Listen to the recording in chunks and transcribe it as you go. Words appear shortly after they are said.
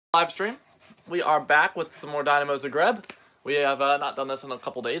Live stream. We are back with some more Dinamo Zagreb. We have not done this in a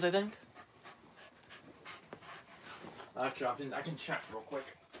couple days, I think. Actually, I can check real quick.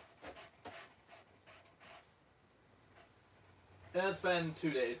 It's been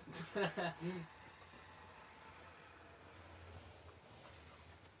 2 days.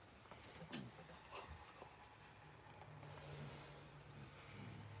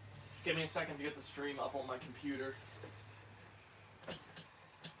 Give me a second to get the stream up on my computer.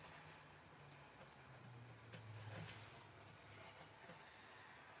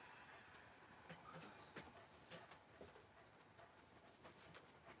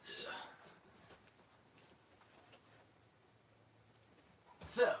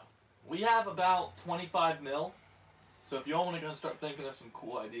 So, we have about 25 mil. So if y'all want to go and start thinking of some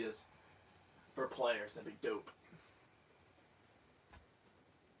cool ideas for players, that'd be dope.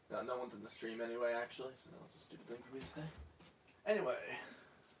 No one's in the stream anyway, actually, so that's a stupid thing for me to say. Anyway,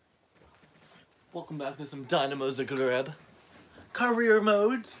 welcome back to some Dinamo Zagreb career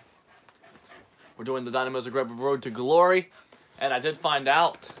modes. We're doing the Dinamo Zagreb Road to Glory, and I did find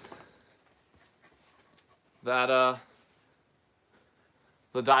out that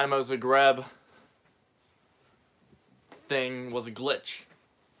the Dinamo Zagreb thing was a glitch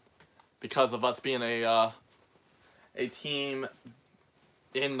because of us being a team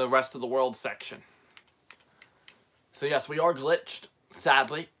in the rest of the world section. So yes, we are glitched,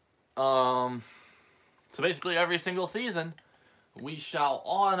 sadly. So basically every single season, we shall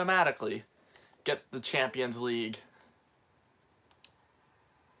automatically get the Champions League.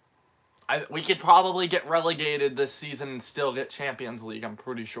 We could probably get relegated this season and still get Champions League, I'm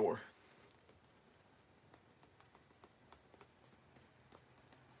pretty sure.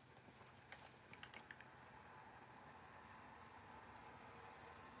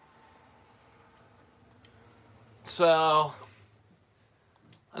 So,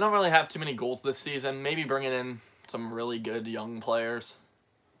 I don't really have too many goals this season. Maybe bringing in some really good young players.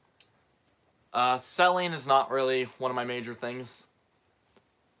 Selling is not really one of my major things.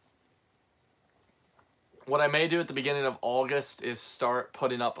 What I may do at the beginning of August is start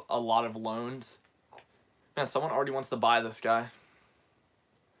putting up a lot of loans. Man, someone already wants to buy this guy.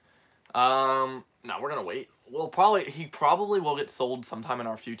 No, we're gonna wait. He probably will get sold sometime in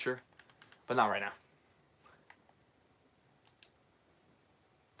our future, but not right now.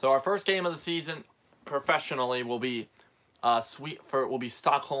 So our first game of the season, professionally, will be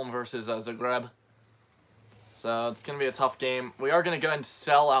Stockholm versus Zagreb. So it's gonna be a tough game. We are gonna go and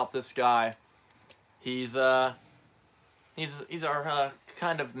sell out this guy. He's our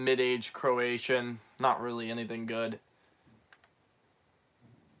kind of mid-age Croatian, not really anything good.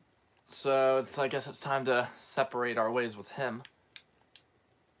 So I guess it's time to separate our ways with him.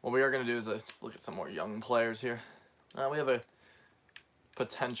 What we are gonna do is just look at some more young players here. We have a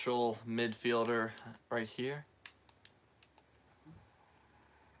potential midfielder right here.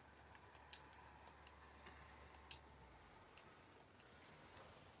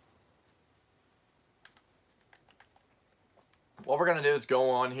 What we're going to do is go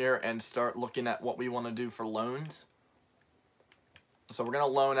on here and start looking at what we want to do for loans. So we're going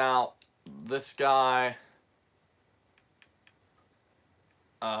to loan out this guy.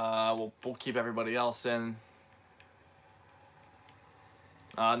 We'll keep everybody else in.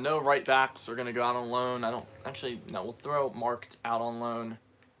 No right backs are going to go out on loan. No, we'll throw Marked out on loan.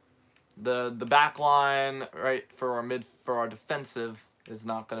 The back line, right, for our defensive is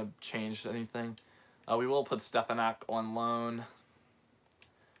not going to change anything. We will put Stefanak on loan.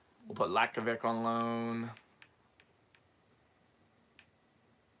 We'll put Lakovic on loan.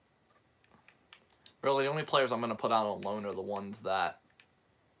 Really, the only players I'm going to put out on loan are the ones that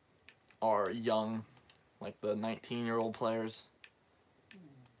are young, like the 19-year-old players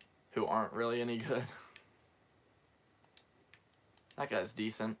who aren't really any good. That guy's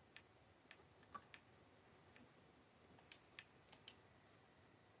decent.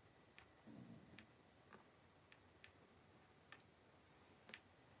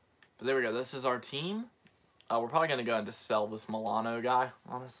 But there we go. This is our team. We're probably going to go and just sell this Milano guy,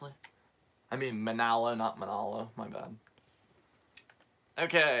 honestly. I mean Manalo, not Manalo. My bad.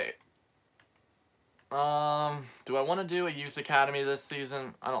 Okay. Do I want to do a youth academy this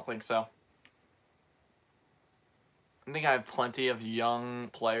season? I don't think so. I think I have plenty of young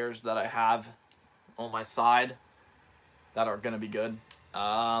players that I have on my side that are going to be good.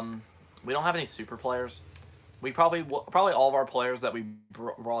 We don't have any super players. We probably all of our players that we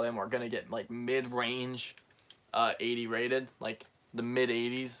brought in are going to get like mid-range 80 rated, like the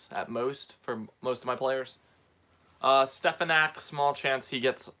mid-80s at most for most of my players. Stefanak, small chance he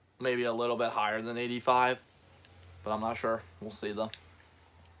gets maybe a little bit higher than 85, but I'm not sure. We'll see though.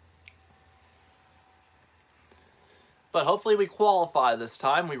 But hopefully we qualify this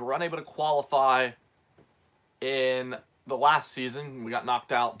time. We were unable to qualify in the last season. We got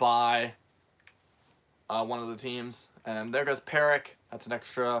knocked out by one of the teams. And there goes Peric. That's an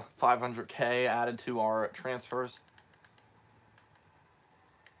extra 500K added to our transfers.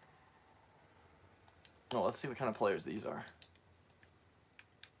 Well, let's see what kind of players these are.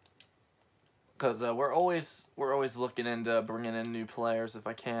 Because we're always looking into bringing in new players if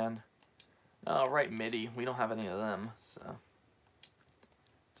I can. Right, midi. We don't have any of them, so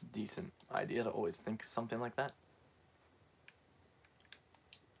it's a decent idea to always think of something like that.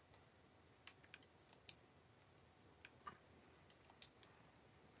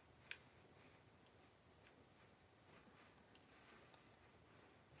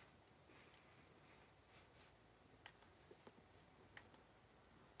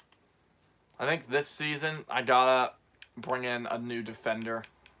 I think this season I gotta bring in a new defender.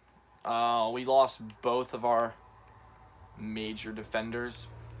 We lost both of our major defenders.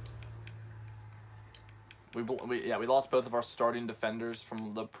 We lost both of our starting defenders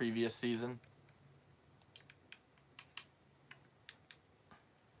from the previous season.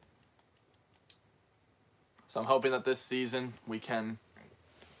 So I'm hoping that this season we can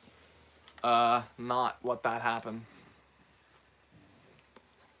not let that happen.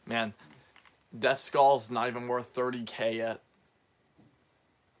 Man, Death Skull's not even worth 30K yet.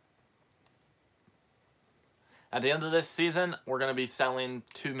 At the end of this season, we're going to be selling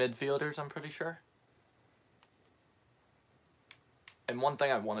 2 midfielders, I'm pretty sure. And one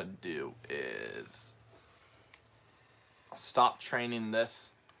thing I want to do is I'll stop training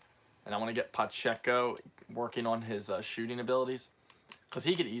this, and I want to get Pacheco working on his shooting abilities, because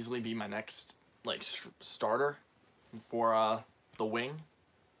he could easily be my next starter for the wing.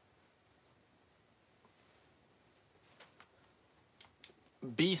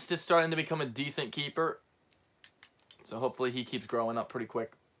 Beast is starting to become a decent keeper, so hopefully he keeps growing up pretty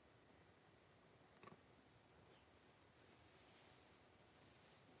quick.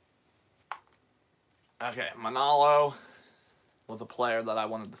 Okay, Manalo was a player that I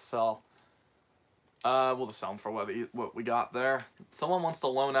wanted to sell. We'll just sell him for what we got there. Someone wants to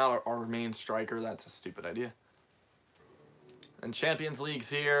loan out our main striker. That's a stupid idea. And Champions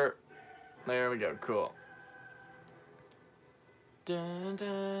League's here. There we go. Cool. Dun,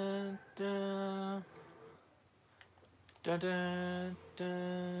 dun, dun. Dun, dun,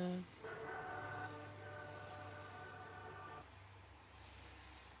 dun.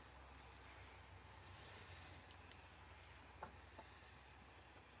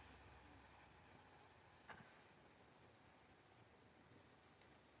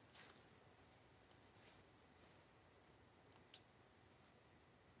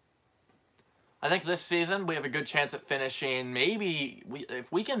 I think this season we have a good chance at finishing. Maybe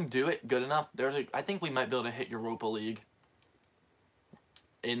if we can do it good enough, I think we might be able to hit Europa League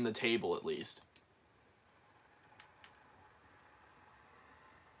in the table at least.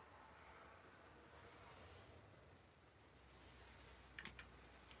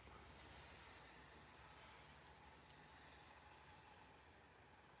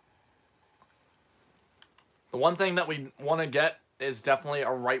 The one thing that we want to get is definitely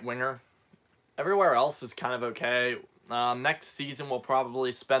a right winger. Everywhere else is kind of okay. Next season, we'll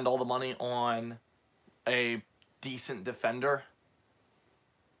probably spend all the money on a decent defender.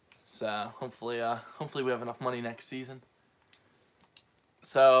 So hopefully we have enough money next season.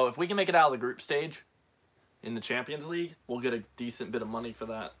 So if we can make it out of the group stage in the Champions League, we'll get a decent bit of money for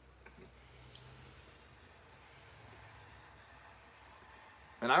that.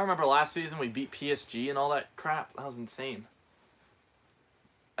 And I remember last season we beat PSG and all that crap. That was insane.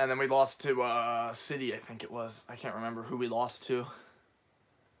 And then we lost to City, I think it was. I can't remember who we lost to.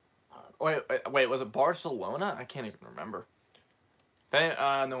 Wait, was it Barcelona? I can't even remember.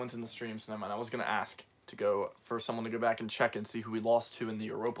 No one's in the stream, so never mind. I was going to ask for someone to go back and check and see who we lost to in the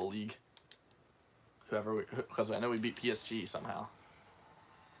Europa League. Because I know we beat PSG somehow.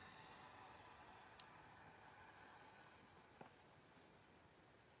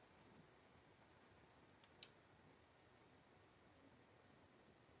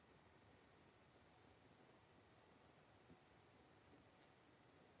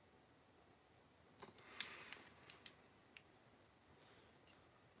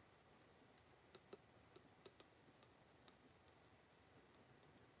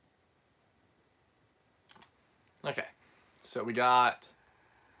 Okay, so we got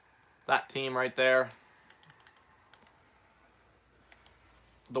that team right there.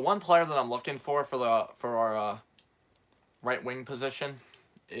 The one player that I'm looking for our right wing position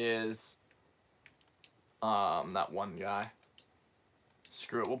is that one guy.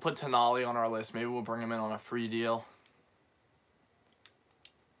 Screw it, we'll put Tonali on our list. Maybe we'll bring him in on a free deal.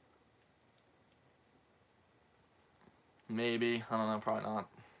 Maybe. I don't know. Probably not.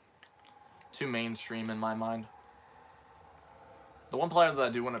 Too mainstream in my mind. The one player that I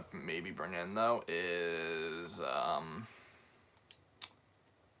do want to maybe bring in, though, is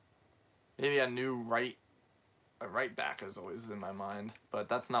maybe a new right back is always in my mind, but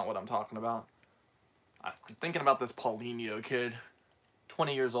that's not what I'm talking about. I'm thinking about this Paulinho kid,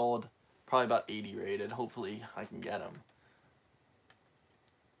 20 years old, probably about 80 rated. Hopefully I can get him.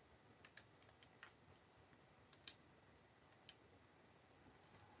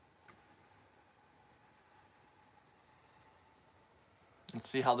 Let's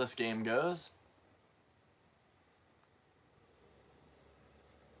see how this game goes.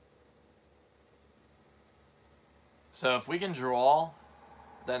 So if we can draw,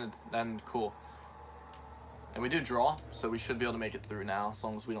 then cool. And we do draw, so we should be able to make it through now, as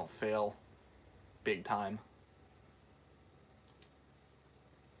long as we don't fail big time.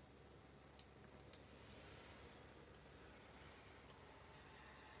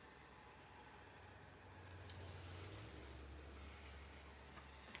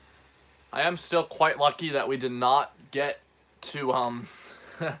 I am still quite lucky that we did not get to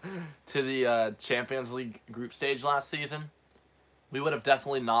to the Champions League group stage last season. We would have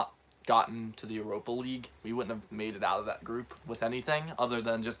definitely not gotten to the Europa League. We wouldn't have made it out of that group with anything other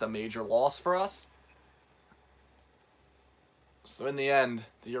than just a major loss for us. So in the end,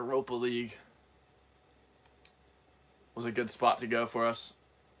 the Europa League was a good spot to go for us.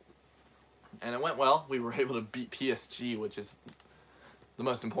 And it went well. We were able to beat PSG, which is the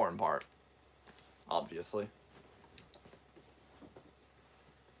most important part, obviously.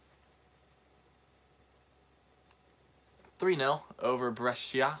 (3-0) over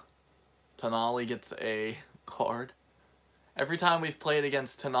Brescia. Tonali gets a card. Every time we've played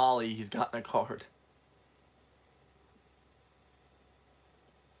against Tonali, he's gotten a card.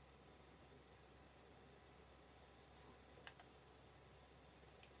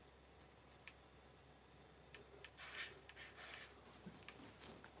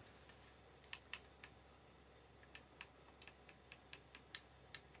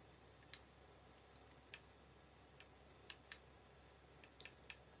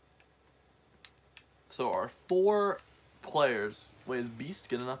 So our 4 players. Wait, is Beast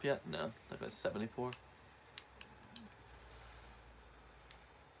good enough yet? No. Look at 74.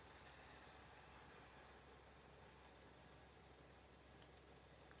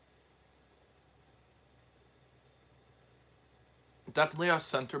 Definitely our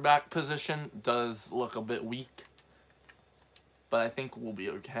center back position does look a bit weak. But I think we'll be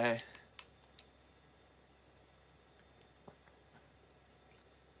okay.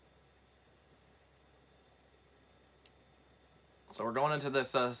 So we're going into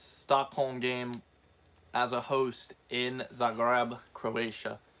this Stockholm game as a host in Zagreb,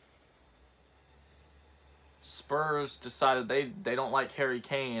 Croatia. Spurs decided they don't like Harry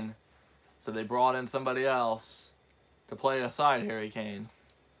Kane, so they brought in somebody else to play aside Harry Kane.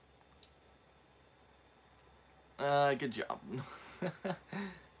 Good job.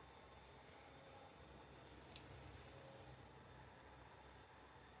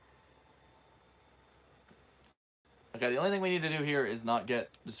 Okay, the only thing we need to do here is not get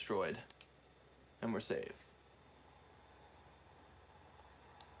destroyed. And we're safe.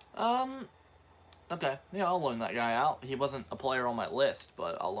 Okay. Yeah, I'll loan that guy out. He wasn't a player on my list,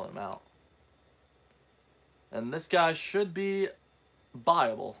 but I'll loan him out. And this guy should be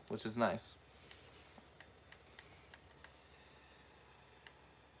buyable, which is nice.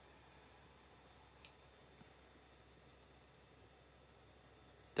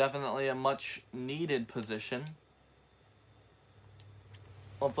 Definitely a much needed position.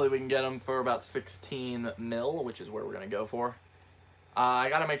 Hopefully we can get him for about 16 mil, which is where we're going to go for. I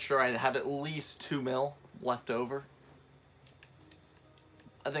got to make sure I have at least 2 mil left over.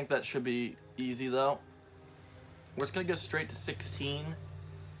 I think that should be easy, though. We're just going to go straight to 16.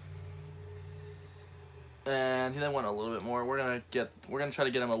 And he then went a little bit more. We're going to try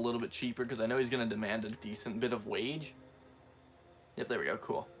to get him a little bit cheaper because I know he's going to demand a decent bit of wage. Yep, there we go.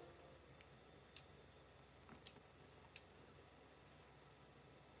 Cool.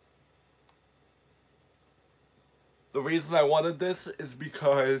 The reason I wanted this is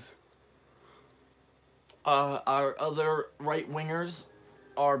because our other right wingers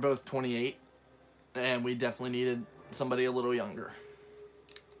are both 28, and we definitely needed somebody a little younger.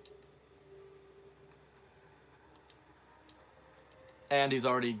 And he's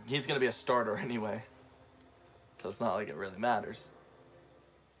going to be a starter anyway, so it's not like it really matters.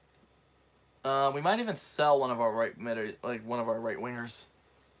 We might even sell one of our right wingers.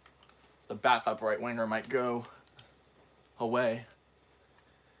 The backup right winger might go away.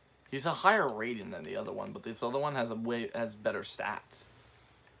 He's a higher rating than the other one, but this other one has has better stats.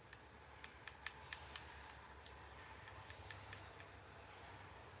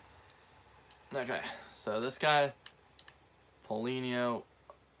 Okay, so this guy, Paulinho.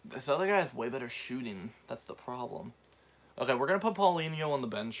 This other guy has way better shooting. That's the problem. Okay, we're gonna put Paulinho on the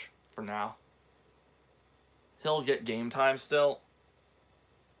bench for now. He'll get game time still.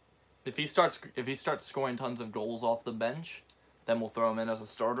 If he starts scoring tons of goals off the bench, then we'll throw him in as a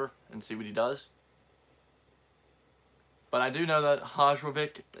starter and see what he does. But I do know that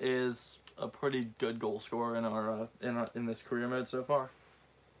Hajrovic is a pretty good goal scorer in this career mode so far.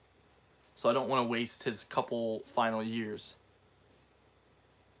 So I don't want to waste his couple final years.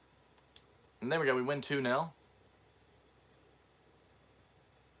 And there we go. We win 2-0.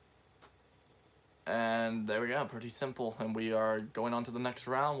 And there we go. Pretty simple. And we are going on to the next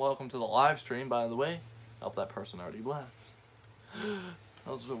round. Welcome to the live stream, by the way. I hope that person already left.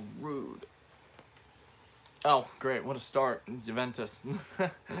 That was so rude. Oh, great. What a start. Juventus.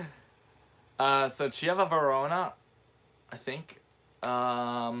 So Chieva Verona, I think.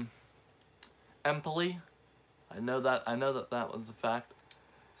 Empoli. I know that was a fact.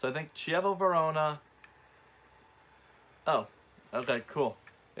 So I think Chievo Verona. Oh, okay, cool.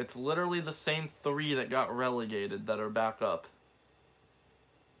 It's literally the same 3 that got relegated that are back up.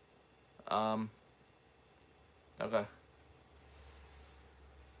 Okay.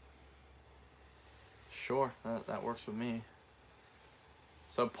 Sure, that works with me.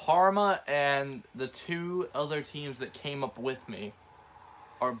 So Parma and the 2 other teams that came up with me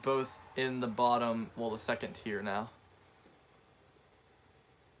are both in the bottom, well, the second tier now.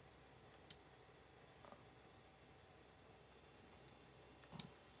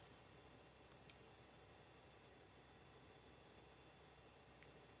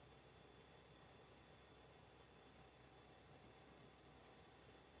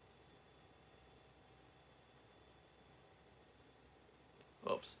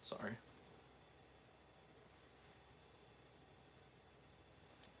 Oops, sorry.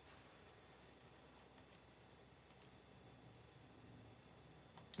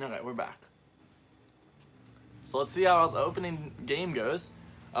 Okay, we're back. So let's see how the opening game goes.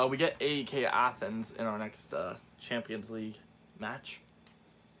 We get AEK Athens in our next Champions League match.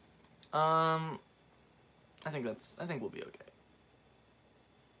 I think we'll be okay.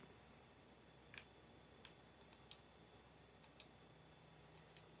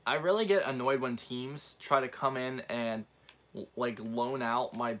 I really get annoyed when teams try to come in and like loan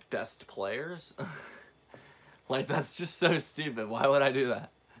out my best players. Like, that's just so stupid. Why would I do that?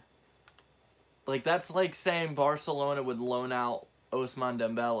 Like, that's like saying Barcelona would loan out Ousmane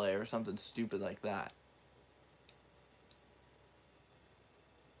Dembele or something stupid like that.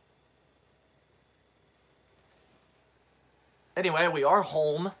 Anyway, we are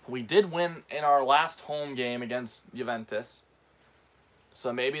home. We did win in our last home game against Juventus.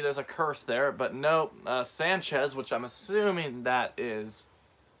 So maybe there's a curse there, but no. Sanchez, which I'm assuming that is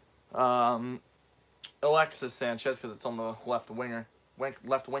Alexis Sanchez, because it's on the left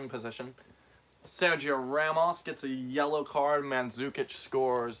wing position. Sergio Ramos gets a yellow card. Mandzukic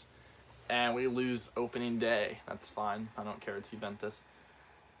scores, and we lose opening day. That's fine. I don't care. It's Juventus.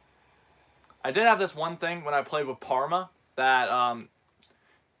 I did have this one thing when I played with Parma that,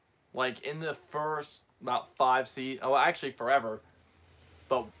 like in the first about 5 seasons, oh, actually forever.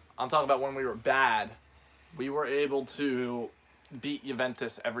 But I'm talking about when we were bad, we were able to beat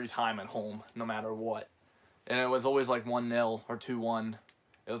Juventus every time at home, no matter what. And it was always like 1-0 or 2-1.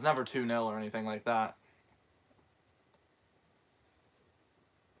 It was never 2-0 or anything like that.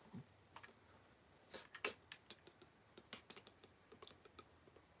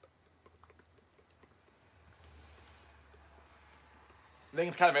 I think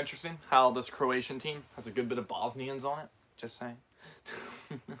it's kind of interesting how this Croatian team has a good bit of Bosnians on it. Just saying.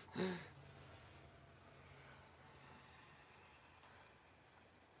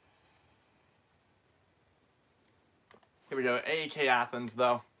 Here we go. AEK Athens,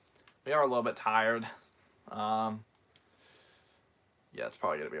 though. We are a little bit tired. Yeah, it's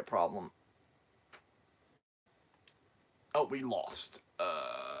probably going to be a problem. Oh, we lost.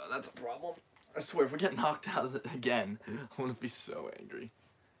 That's a problem. I swear, if we get knocked out of it again, I'm going to be so angry.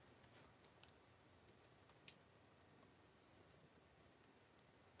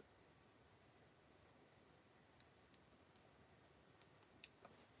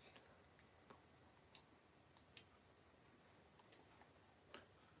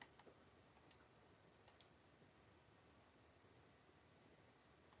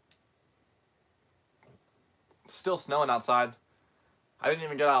 It's still snowing outside. I didn't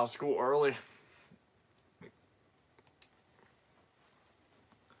even get out of school early.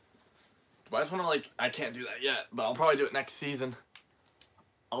 But I just want to, like, I can't do that yet, but I'll probably do it next season.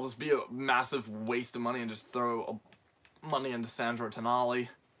 I'll just be a massive waste of money and just throw money into Sandro Tonali.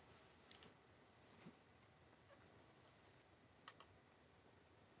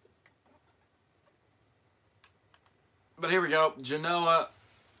 But here we go. Genoa,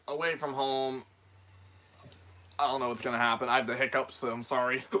 away from home. I don't know what's going to happen. I have the hiccups, so I'm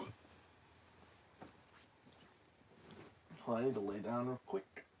sorry. Well, I need to lay down real quick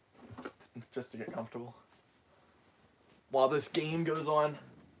just to get comfortable. While this game goes on,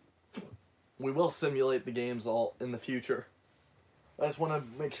 we will simulate the games all in the future. I just want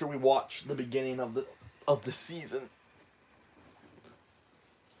to make sure we watch the beginning of the season.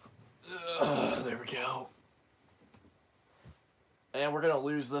 There we go. And we're going to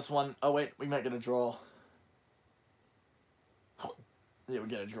lose this one. Oh, wait. We might get a draw. Yeah, we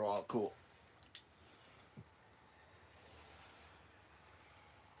get a draw. Cool.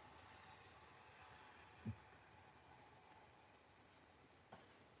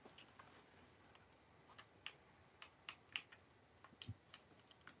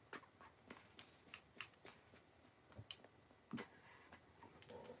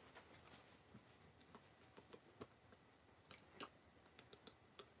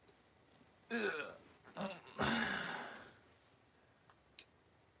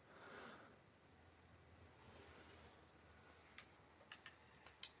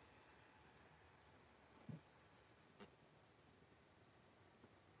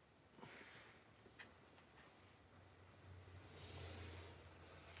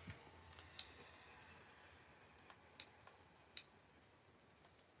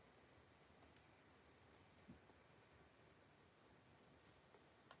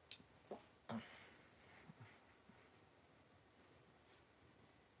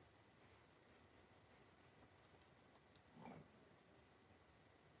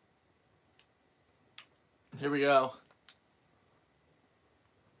 Here we go.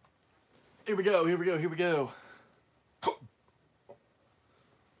 Here we go, here we go, here we go.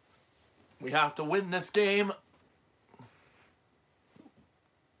 We have to win this game.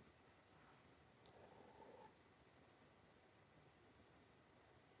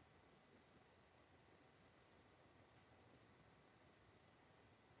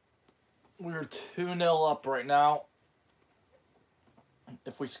 We're 2-0 up right now.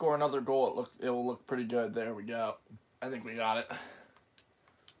 If we score another goal, it will look pretty good. There we go. I think we got it.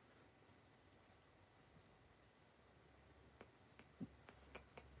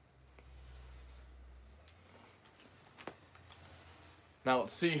 Now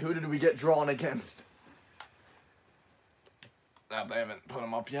let's see, who did we get drawn against? Nah, they haven't put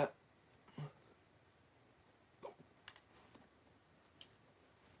them up yet.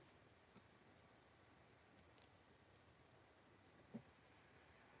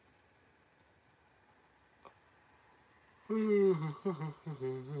 I'm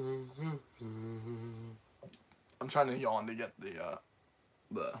trying to yawn to get the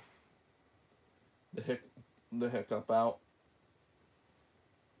hiccup out.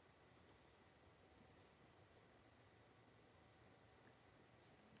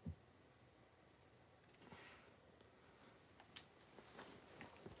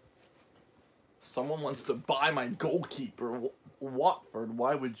 Someone wants to buy my goalkeeper, Watford.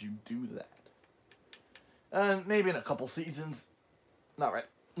 Why would you do that? Maybe in a couple seasons. Not right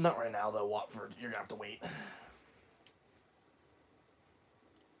now though, Watford. You're gonna have to wait.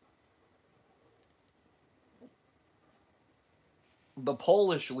 The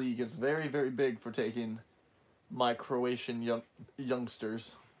Polish league is very, very big for taking my Croatian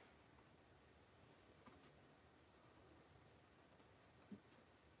youngsters.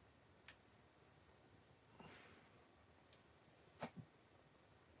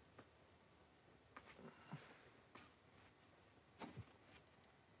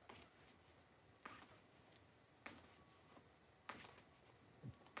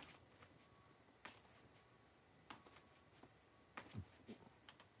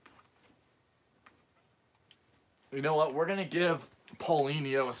 You know what? We're going to give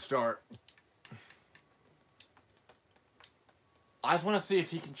Paulinho a start. I just want to see if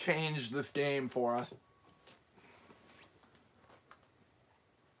he can change this game for us.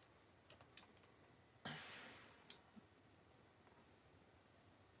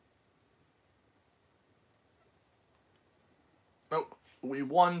 Oh, we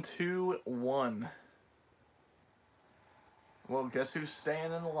won 2-1. Well, guess who's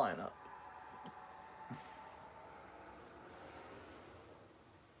staying in the lineup?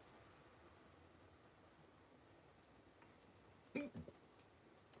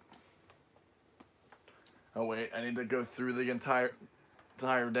 Oh wait, I need to go through the entire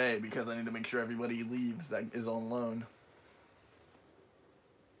entire day because I need to make sure everybody leaves that is on loan.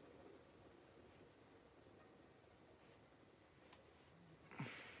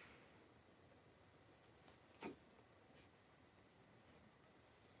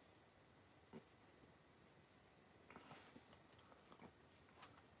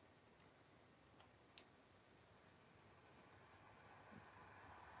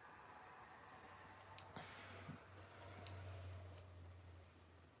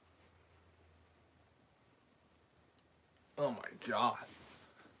 Oh my god.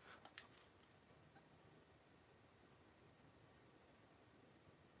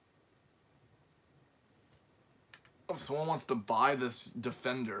 Oh, someone wants to buy this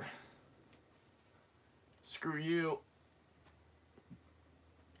defender. Screw you.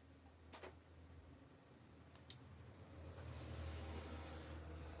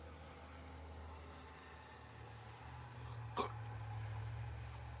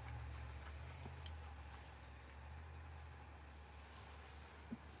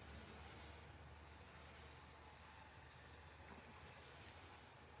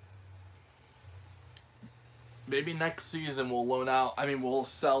 Maybe next season we'll loan out. I mean, we'll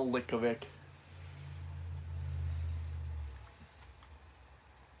sell Likovic.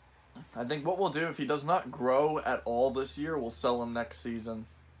 I think what we'll do, if he does not grow at all this year, we'll sell him next season.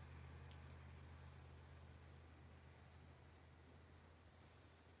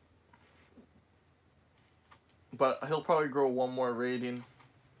 But he'll probably grow one more rating.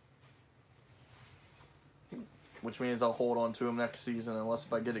 Which means I'll hold on to him next season unless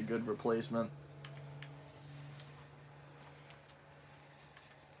if I get a good replacement.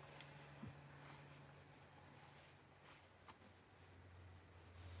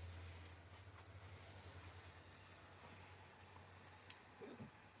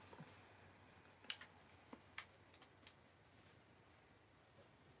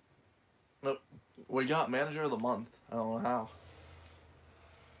 Nope. We got manager of the month. I don't know how.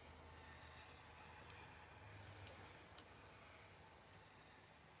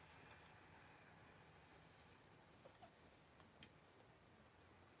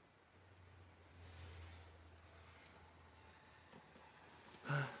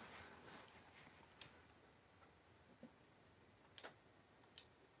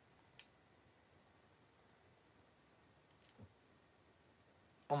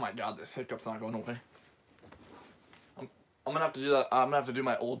 Oh my god, this hiccup's not going away. I'm gonna have to do that. I'm gonna have to do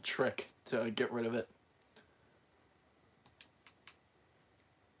my old trick to get rid of it.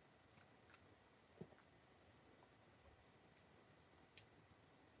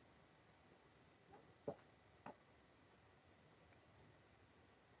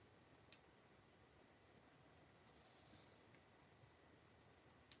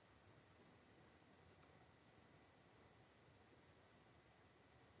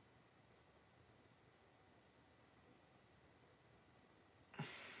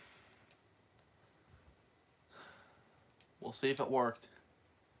 We'll see if it worked.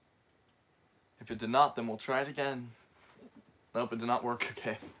 If it did not, then we'll try it again. Nope, it did not work.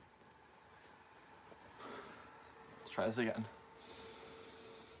 Okay. Let's try this again.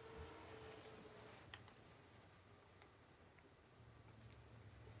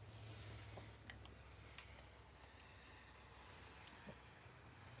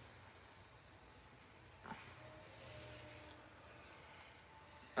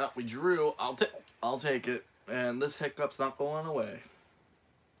 Oh, we drew. I'll take it. And this hiccup's not going away.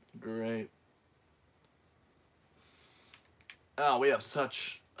 Great. Oh, we have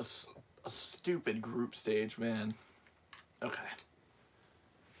such a stupid group stage, man. Okay.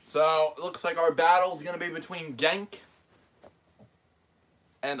 So, it looks like our battle's going to be between Genk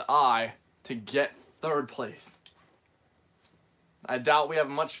and I to get third place. I doubt we have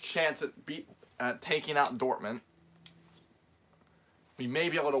much chance at taking out Dortmund. We may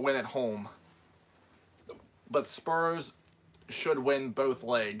be able to win at home. But Spurs should win both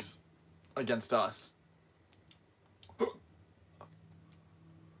legs against us.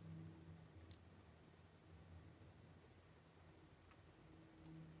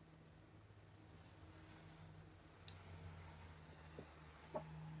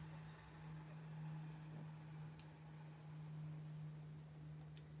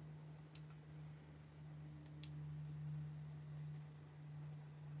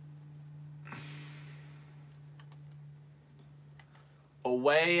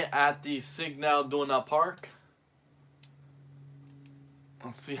 Away at the Signal Iduna Park.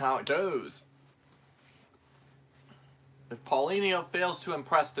 Let's see how it goes. If Paulinho fails to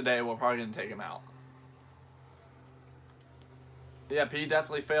impress today, we're probably going to take him out. Yep, he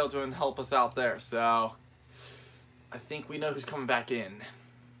definitely failed to help us out there, so I think we know who's coming back in.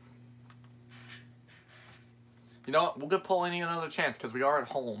 You know what? We'll give Polini another chance because we are at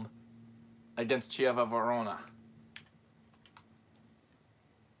home against Chieva Verona.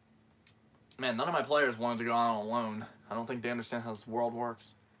 Man, none of my players wanted to go out on loan. I don't think they understand how this world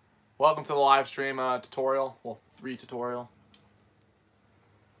works. Welcome to the live stream tutorial. Well, 3 tutorial.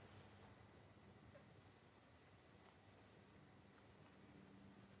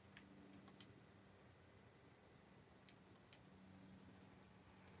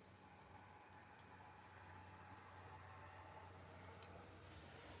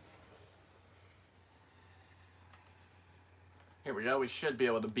 Here we go. We should be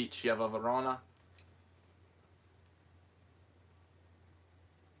able to beat Chieva Verona.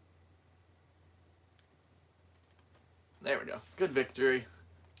 There we go. Good victory.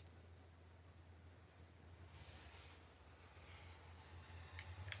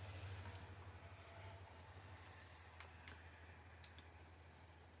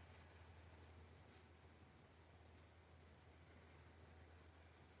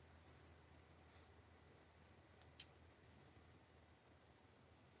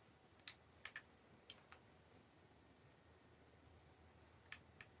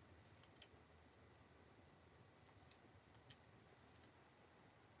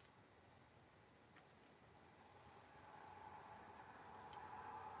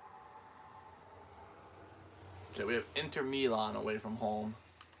 Okay, we have Inter Milan away from home.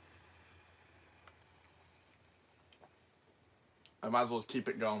 I might as well just keep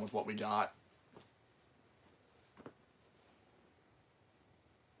it going with what we got.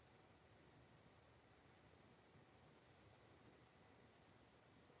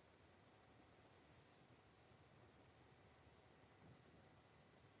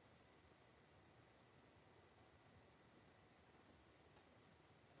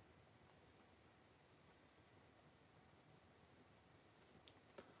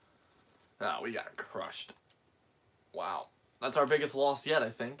 Oh, we got crushed. Wow. That's our biggest loss yet,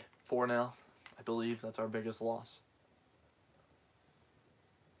 I think. 4-0. I believe that's our biggest loss.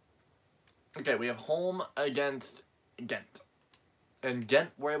 Okay, we have home against Ghent. And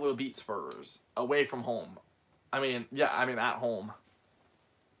Ghent were able to beat Spurs away from home. At home.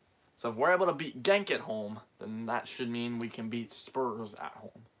 So if we're able to beat Genk at home, then that should mean we can beat Spurs at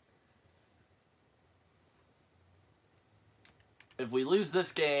home. If we lose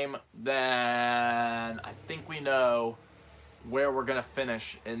this game, then I think we know where we're gonna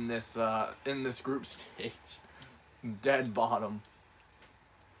finish in this group stage. Dead bottom.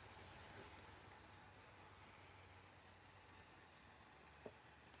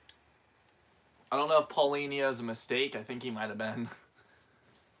 I don't know if Paulinho is a mistake. I think he might have been.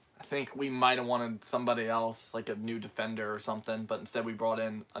 I think we might have wanted somebody else, like a new defender or something, but instead we brought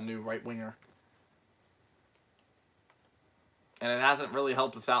in a new right winger. And it hasn't really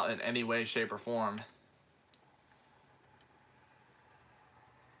helped us out in any way, shape, or form.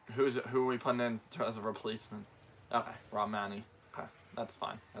 Who are we putting in as a replacement? Okay, Romani. Okay, that's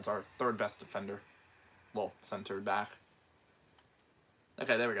fine. That's our third best defender. Well, centered back.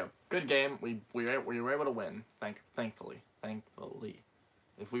 Okay, there we go. Good game. We were able to win. Thankfully.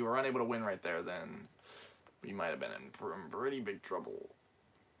 If we were unable to win right there, then we might have been in pretty big trouble.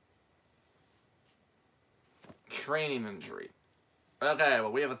 Training injury. Okay,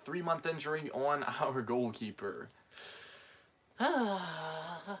 well, we have a 3-month injury on our goalkeeper. That's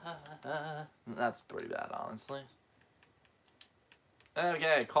pretty bad, honestly.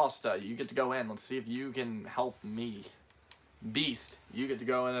 Okay, Costa, you get to go in. Let's see if you can help me. Beast, you get to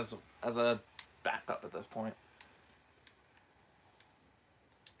go in as a backup at this point.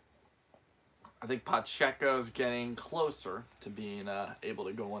 I think Pacheco's getting closer to being able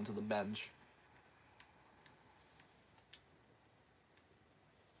to go onto the bench.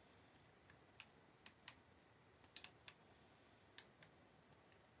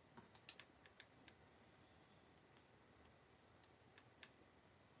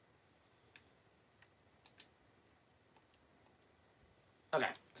 Okay,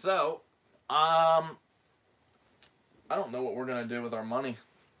 so, I don't know what we're going to do with our money.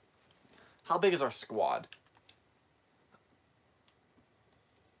 How big is our squad?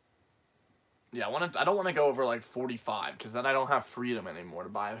 Yeah, I don't want to go over like 45, because then I don't have freedom anymore to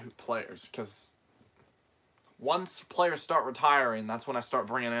buy players, because once players start retiring, that's when I start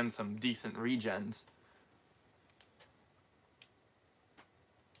bringing in some decent regens.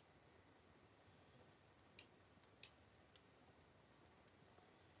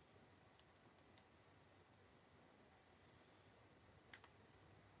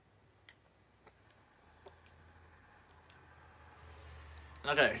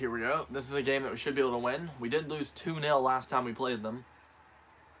 Okay, here we go. This is a game that we should be able to win. We did lose 2-0 last time we played them.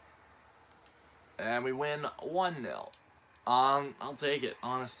 And we win 1-0. I'll take it,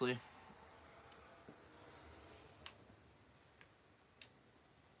 honestly.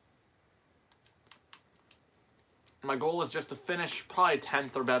 My goal is just to finish probably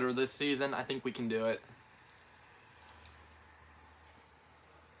 10th or better this season. I think we can do it.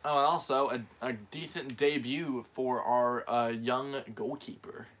 Oh, and also a decent debut for our young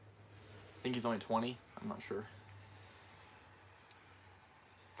goalkeeper. I think he's only 20. I'm not sure.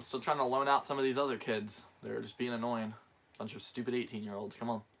 I'm still trying to loan out some of these other kids. They're just being annoying. Bunch of stupid 18-year-olds.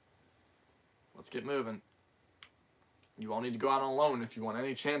 Come on. Let's get moving. You all need to go out on loan if you want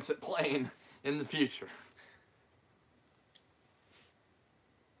any chance at playing in the future.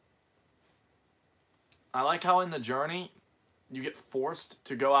 I like how in the journey, you get forced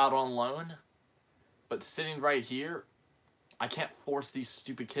to go out on loan, but sitting right here, I can't force these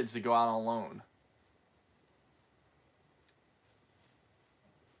stupid kids to go out on loan.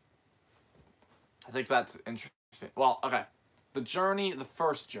 I think that's interesting. Well, okay. The journey, the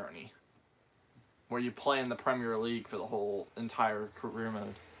first journey, where you play in the Premier League for the whole entire career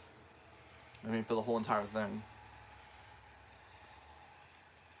mode. I mean, for the whole entire thing.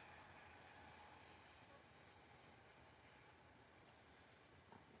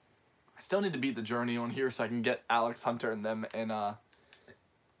 I still need to beat the journey on here so I can get Alex Hunter and them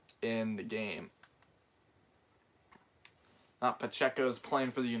in the game. Not Pacheco's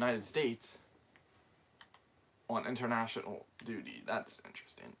playing for the United States on international duty. That's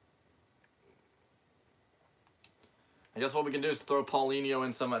interesting. I guess what we can do is throw Paulinho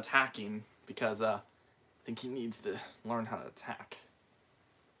in some attacking because I think he needs to learn how to attack.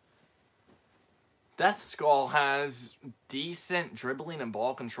 Death Skull has decent dribbling and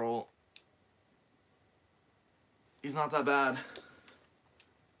ball control. He's not that bad.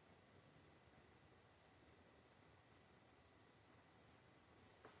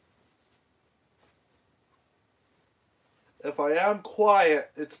 If I am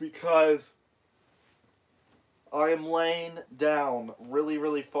quiet, it's because I am laying down really,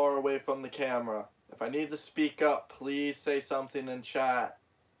 really far away from the camera. If I need to speak up, please say something in chat.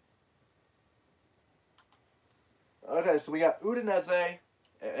 Okay, so we got Udinese,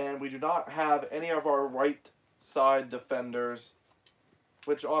 and we do not have any of our right side defenders,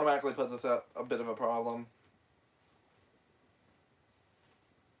 which automatically puts us at a bit of a problem.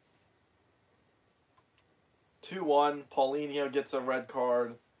 (2-1), Paulinho gets a red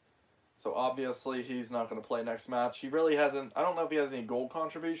card, so obviously he's not going to play next match. He really hasn't, I don't know if he has any goal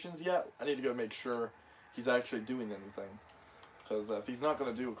contributions yet. I need to go make sure he's actually doing anything, because if he's not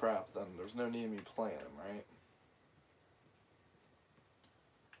going to do crap, then there's no need in me playing him, right?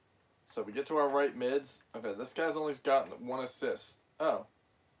 So we get to our right mids. Okay, this guy's only gotten 1 assist. Oh.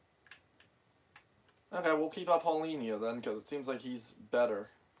 Okay, we'll keep up Paulinho then, because it seems like he's better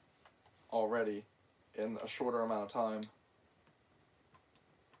already in a shorter amount of time.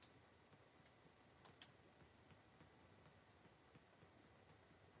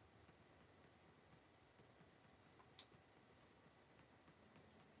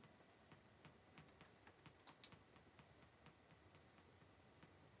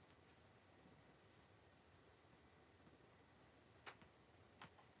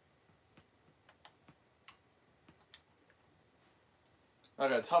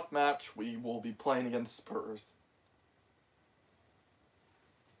 Okay, tough match. We will be playing against Spurs.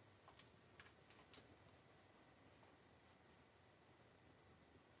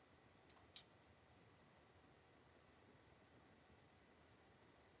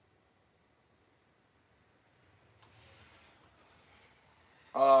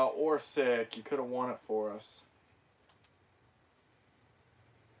 Or sick. You could have won it for us.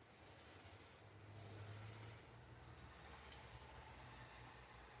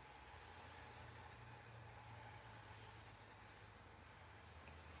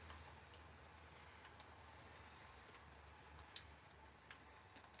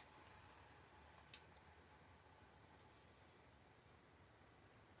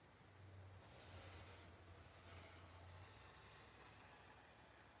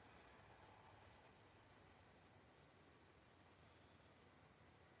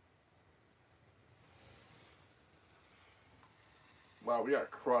 Wow, we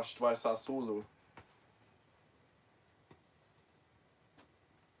got crushed by Sassuolo.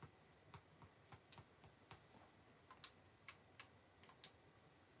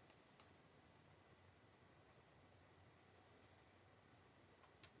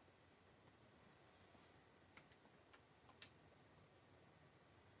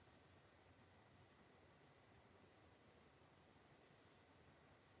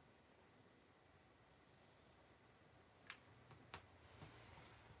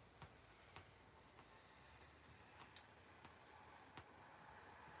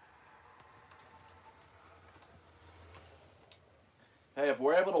 Hey, if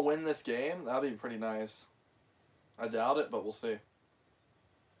we're able to win this game, that'd be pretty nice. I doubt it, but we'll see.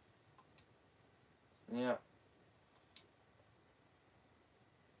 Yeah.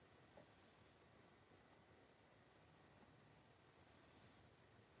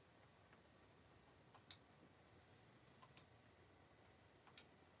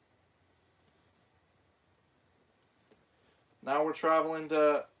 Now we're traveling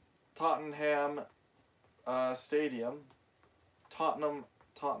to Tottenham Stadium.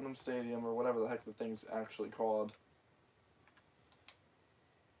 Tottenham Stadium, or whatever the heck the thing's actually called.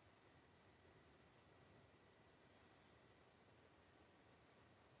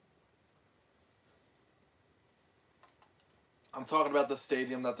 I'm talking about the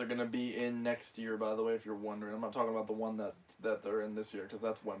stadium that they're going to be in next year, by the way, if you're wondering. I'm not talking about the one that they're in this year, because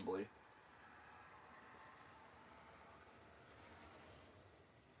that's Wembley.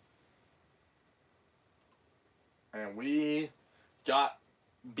 And we got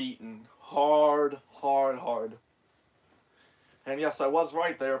beaten hard. And yes, I was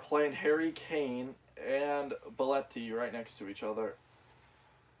right. They are playing Harry Kane and Belletti right next to each other.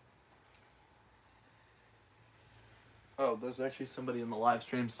 Oh, there's actually somebody in the live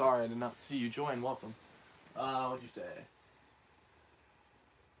stream. Sorry, I did not see you join. Welcome. What'd you say?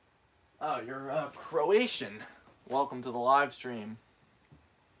 Oh, you're Croatian. Welcome to the live stream.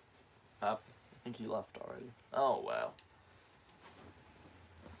 I think he left already. Oh, wow.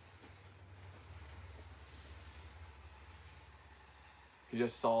 He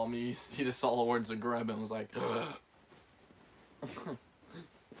just saw me. He just saw the word Zagreb and was like,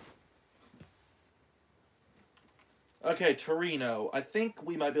 okay, Torino. I think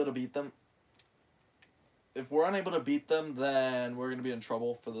we might be able to beat them. If we're unable to beat them, then we're going to be in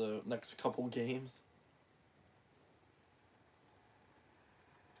trouble for the next couple games.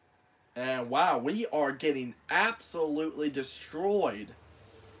 And wow, we are getting absolutely destroyed.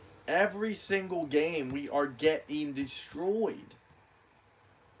 Every single game, we are getting destroyed.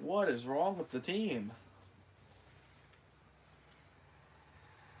 What is wrong with the team?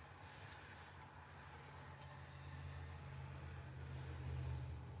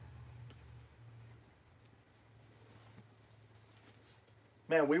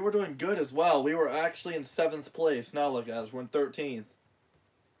 Man, we were doing good as well. We were actually in 7th place. Now look at us. We're in 13th.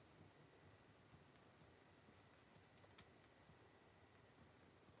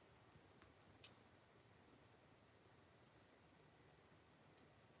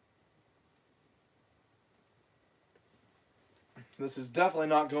 This is definitely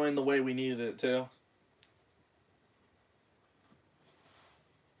not going the way we needed it to.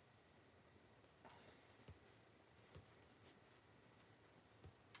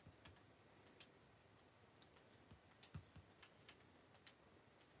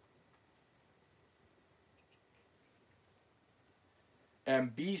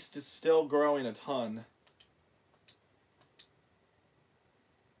 And Beast is still growing a ton.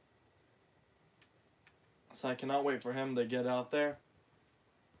 So I cannot wait for him to get out there.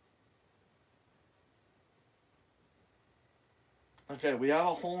 Okay, we have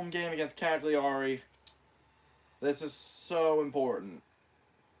a home game against Cagliari. This is so important.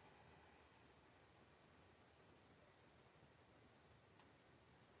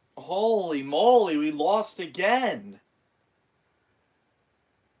 Holy moly, we lost again.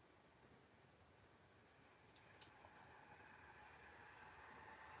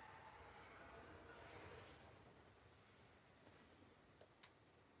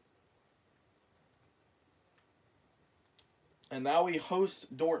 And now we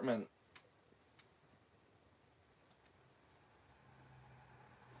host Dortmund.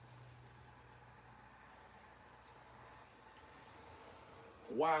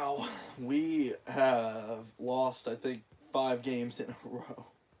 Wow, we have lost, I think, 5 games in a row.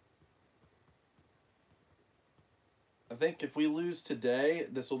 I think if we lose today,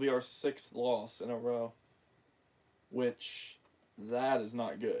 this will be our 6th loss in a row. Which, that is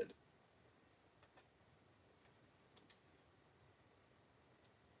not good.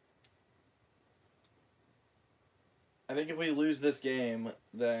 I think if we lose this game,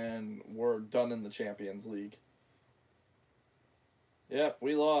 then we're done in the Champions League. Yep,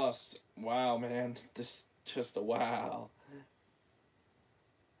 we lost. Wow, man. Just a wow.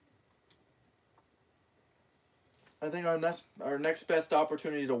 I think our next best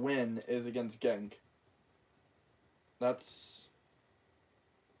opportunity to win is against Genk. I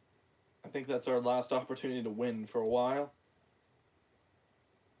think that's our last opportunity to win for a while,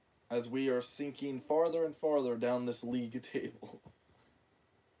 as we are sinking farther and farther down this league table.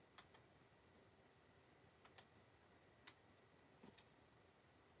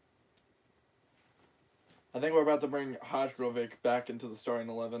 I think we're about to bring Hajgrovic back into the starting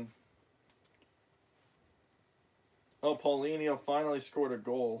 11. Oh, Paulinho finally scored a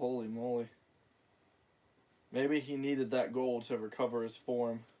goal. Holy moly. Maybe he needed that goal to recover his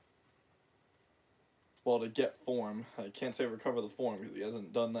form. Well, to get form. I can't say recover the form because he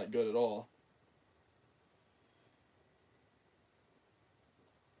hasn't done that good at all.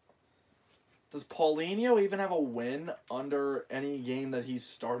 Does Paulinho even have a win under any game that he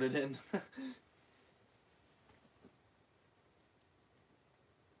started in?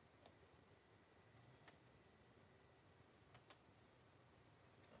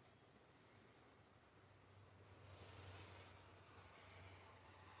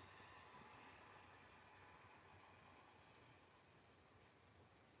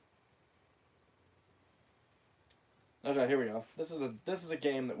 Okay, here we go. This is a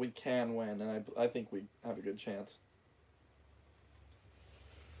game that we can win, and I think we have a good chance.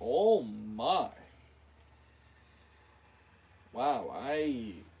 Oh my! Wow,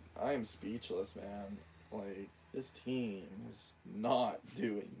 I am speechless, man. Like, this team is not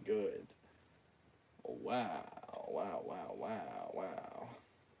doing good. Wow, wow, wow, wow, wow.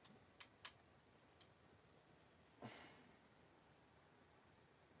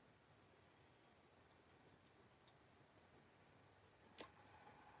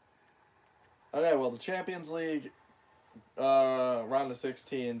 Okay, well, the Champions League round of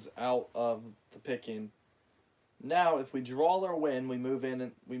 16's out of the picking. Now, if we draw or win, we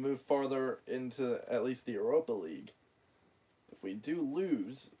move farther into at least the Europa League. If we do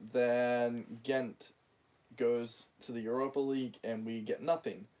lose, then Ghent goes to the Europa League and we get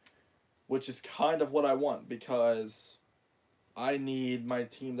nothing, which is kind of what I want because I need my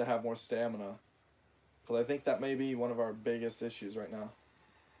team to have more stamina. Because I think that may be one of our biggest issues right now.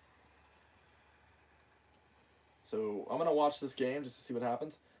 So I'm gonna watch this game just to see what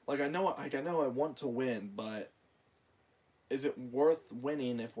happens. I know I want to win, but is it worth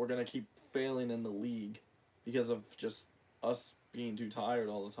winning if we're gonna keep failing in the league because of just us being too tired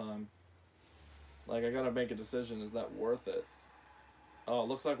all the time? I gotta make a decision. Is that worth it? Oh, it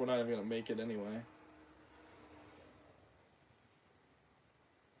looks like we're not even gonna make it anyway.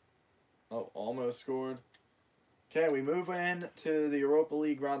 Oh, almost scored. Okay, we move in to the Europa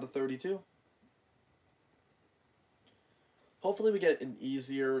League round of 32. Hopefully we get an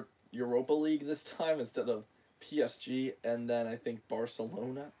easier Europa League this time instead of PSG and then I think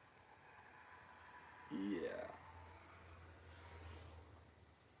Barcelona. Yeah.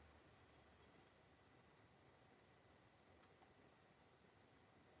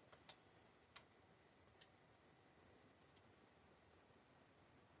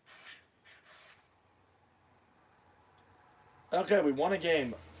 Okay, we won a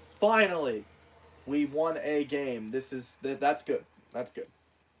game. Finally, we won a game. That's good. That's good.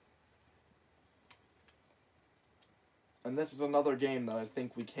 And this is another game that I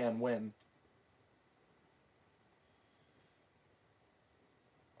think we can win.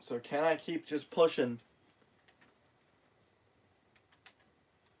 So can I keep just pushing?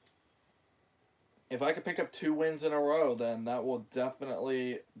 If I could pick up 2 wins in a row, then that will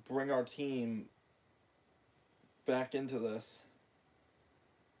definitely bring our team back into this.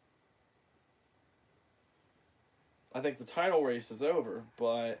 I think the title race is over,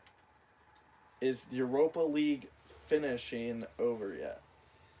 but is the Europa League finishing over yet?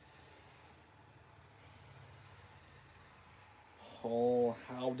 Oh,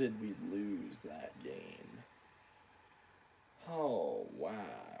 how did we lose that game? Oh, wow.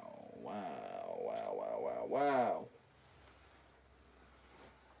 Wow, wow, wow, wow, wow.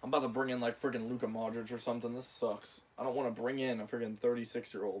 I'm about to bring in friggin' Luka Modric or something. This sucks. I don't want to bring in a friggin'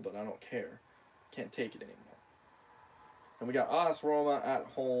 36-year-old, but I don't care. Can't take it anymore. And we got AS Roma at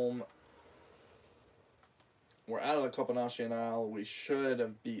home. We're out of the Coppa Nacional. We should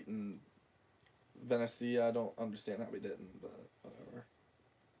have beaten Venezia. I don't understand how we didn't, but whatever.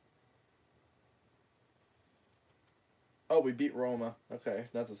 Oh, we beat Roma. Okay,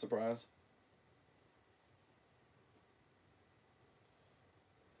 that's a surprise.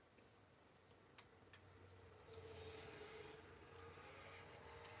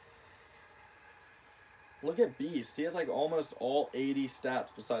 Look at Beast. He has almost all 80 stats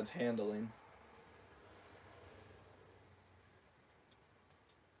besides handling.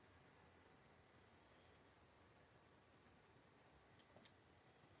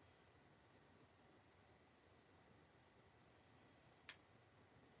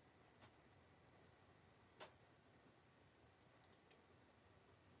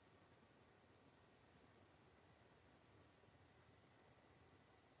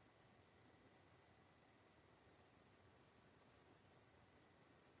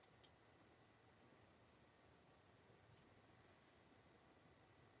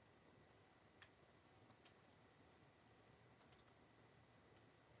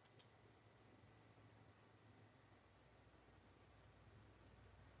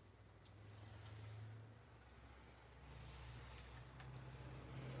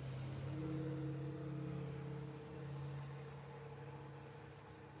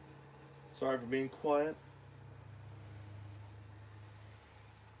 Sorry for being quiet.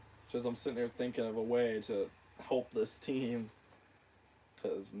 Just I'm sitting here thinking of a way to help this team.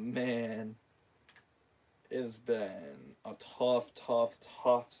 Because, man, it has been a tough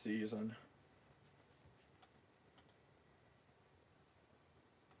season.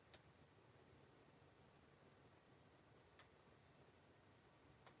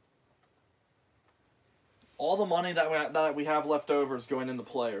 All the money that we have left over is going into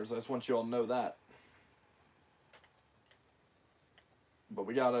players. I just want you all to know that. But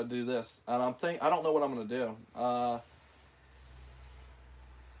we gotta do this, and I don't know what I'm gonna do. I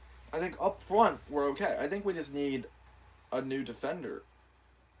think up front we're okay. I think we just need a new defender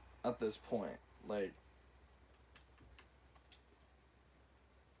at this point. Like,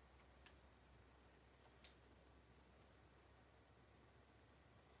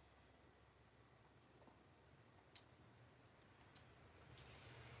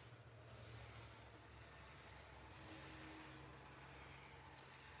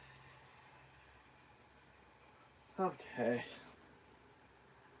 okay.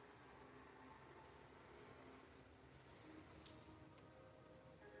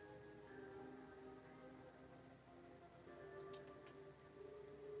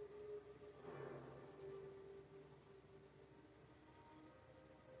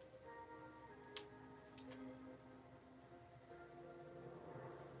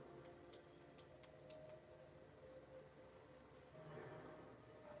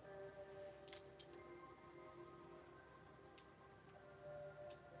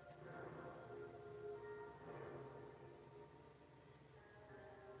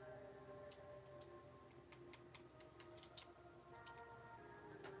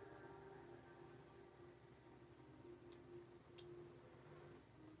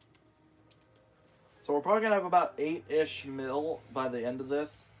 So we're probably gonna have about 8-ish mil by the end of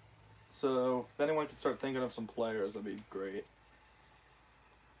this. So if anyone can start thinking of some players, that'd be great.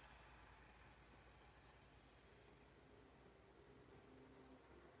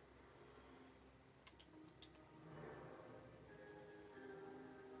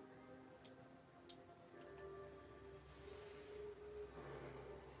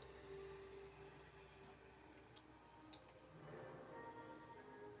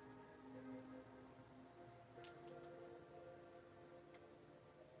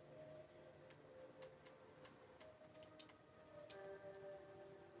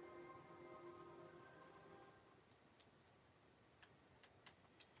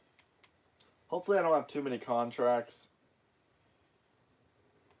 Hopefully I don't have too many contracts.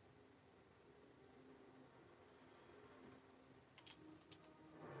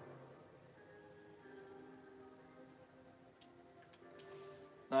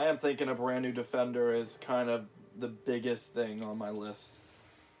 I am thinking a brand new defender is kind of the biggest thing on my list.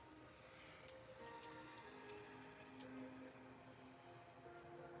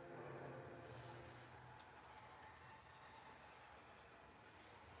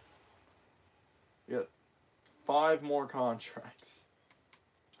 We got 5 more contracts.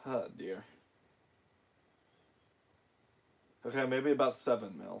 Oh dear. Okay, maybe about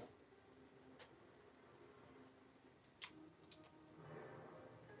 7 mil.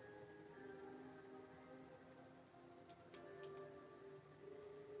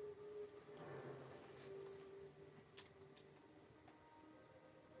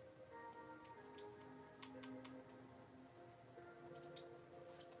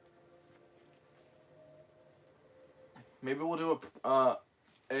 Maybe we'll do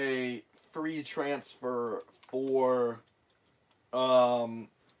a free transfer for Tonali.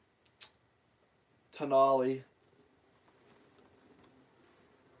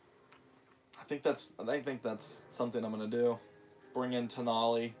 I think that's something I'm gonna do. Bring in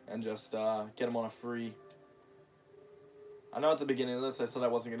Tonali and just get him on a free. I know at the beginning of this I said I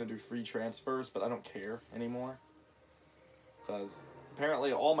wasn't gonna do free transfers, but I don't care anymore because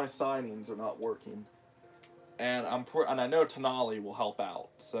apparently all my signings are not working. And I know Tonali will help out,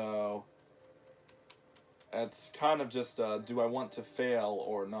 so it's kind of just do I want to fail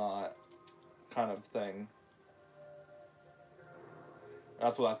or not kind of thing.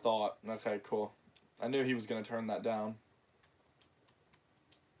 That's what I thought. Okay, cool. I knew he was going to turn that down.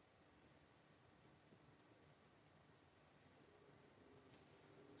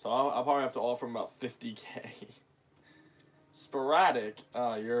 So I'll probably have to offer him about 50K. Sporadic.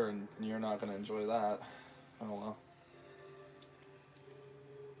 You're not going to enjoy that. Oh well.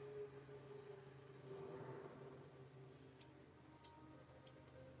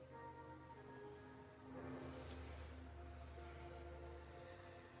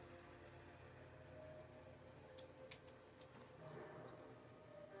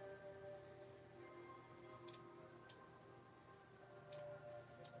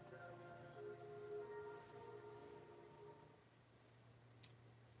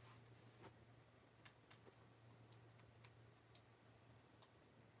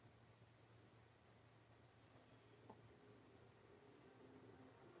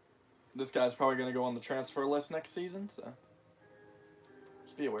 this guy's probably going to go on the transfer list next season, so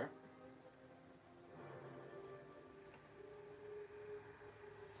just be aware.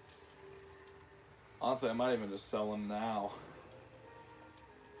 Honestly, I might even just sell him now.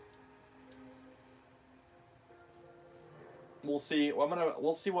 We'll see.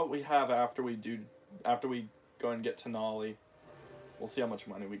 We'll see what we have after we go and get Tonali. We'll see how much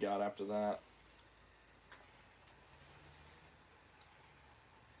money we got after that.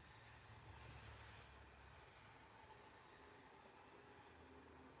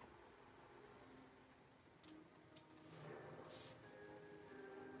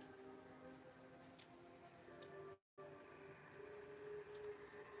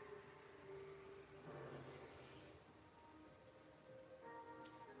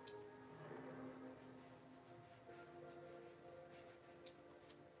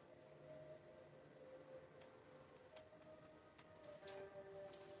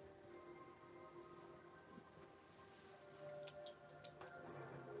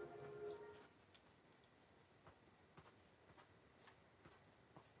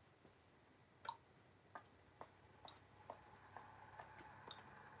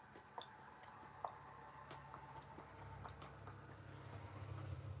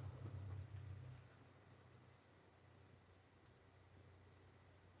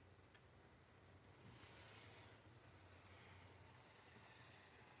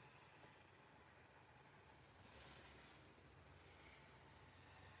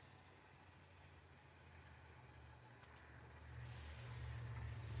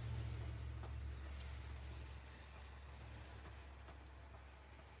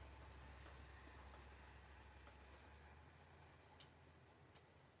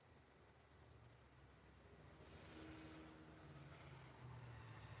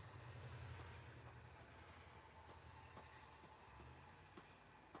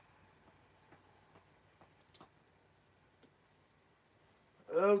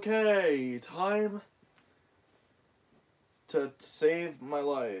 Okay, time to save my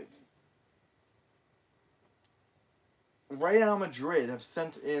life. Real Madrid have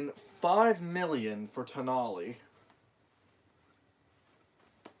sent in $5 million for Tonali.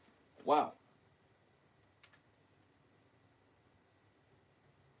 Wow.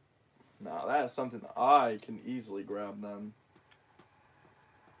 Now that is something I can easily grab then.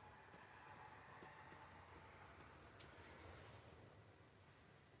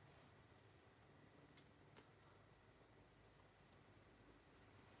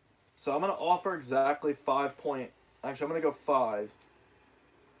 So I'm going to offer exactly 5 point... Actually, I'm going to go 5.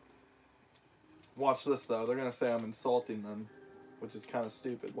 Watch this, though. They're going to say I'm insulting them, which is kind of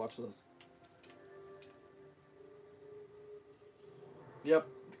stupid. Watch this. Yep,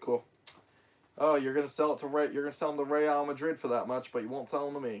 cool. Oh, you're going to sell it to you're going to sell them to Real Madrid for that much, but you won't sell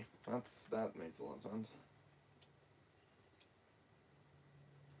them to me. That makes a lot of sense.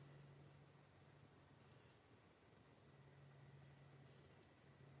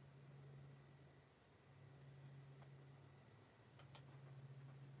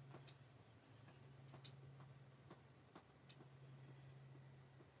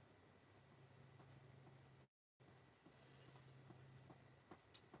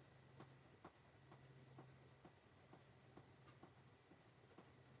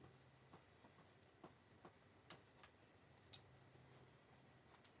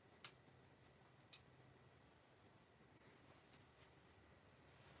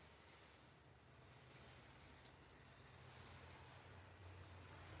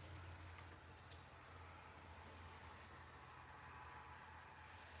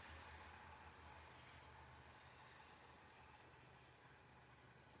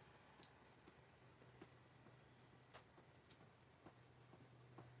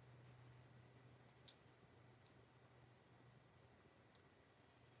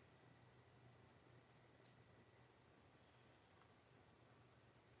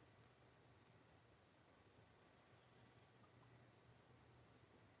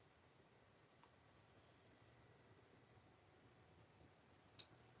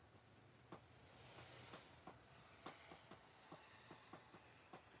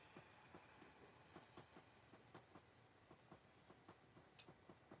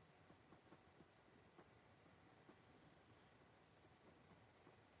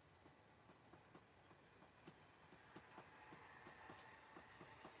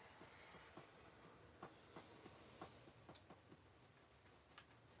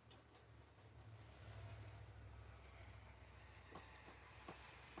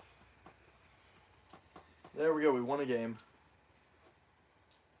 There we go. We won a game.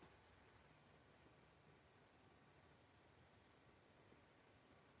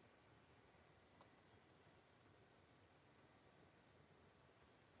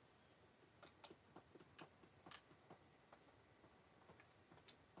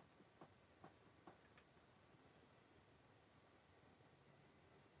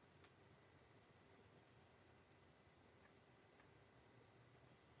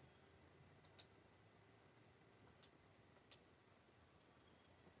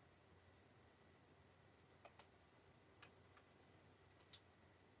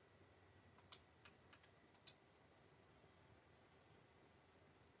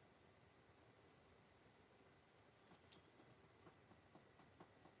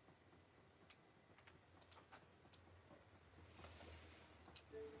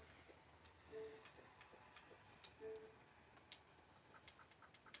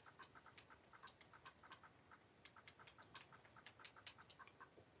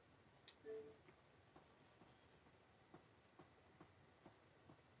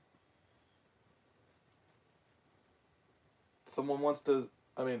 someone wants to.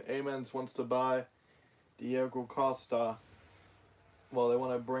 I mean, Amens wants to buy Diego Costa. Well, they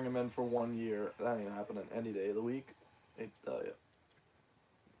want to bring him in for 1 year. That ain't happening any day of the week. I tell you.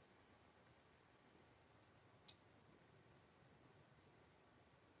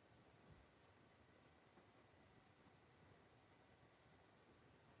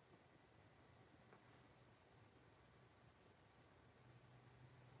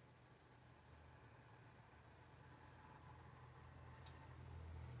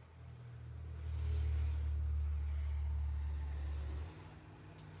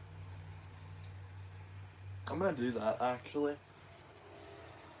 I'm gonna do that actually.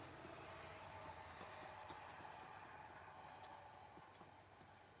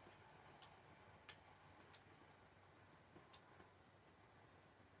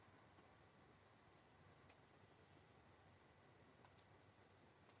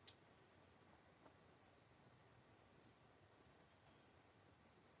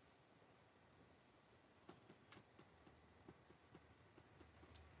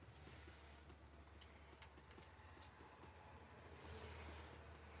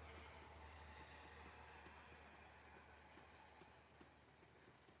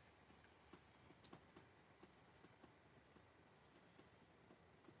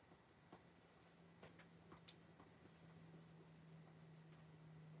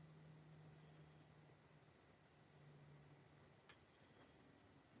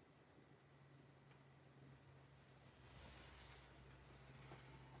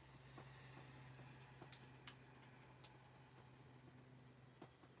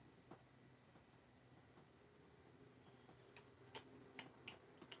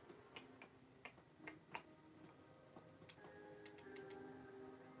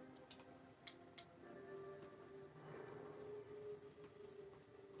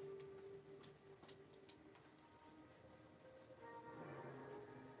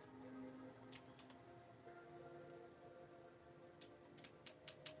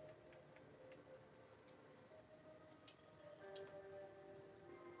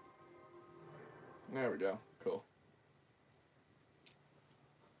 There we go. Cool.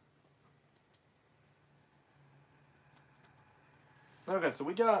 Okay, so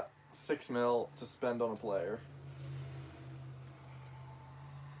we got 6 mil to spend on a player.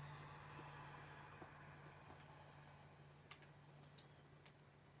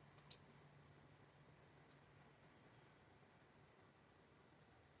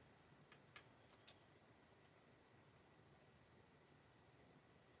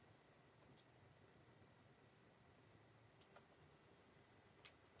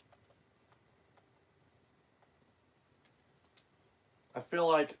 I feel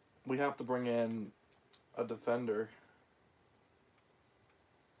like we have to bring in a defender.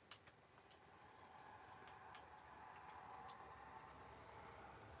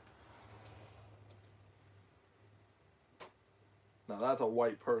 Now that's a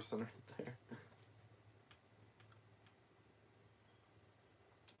white person right there.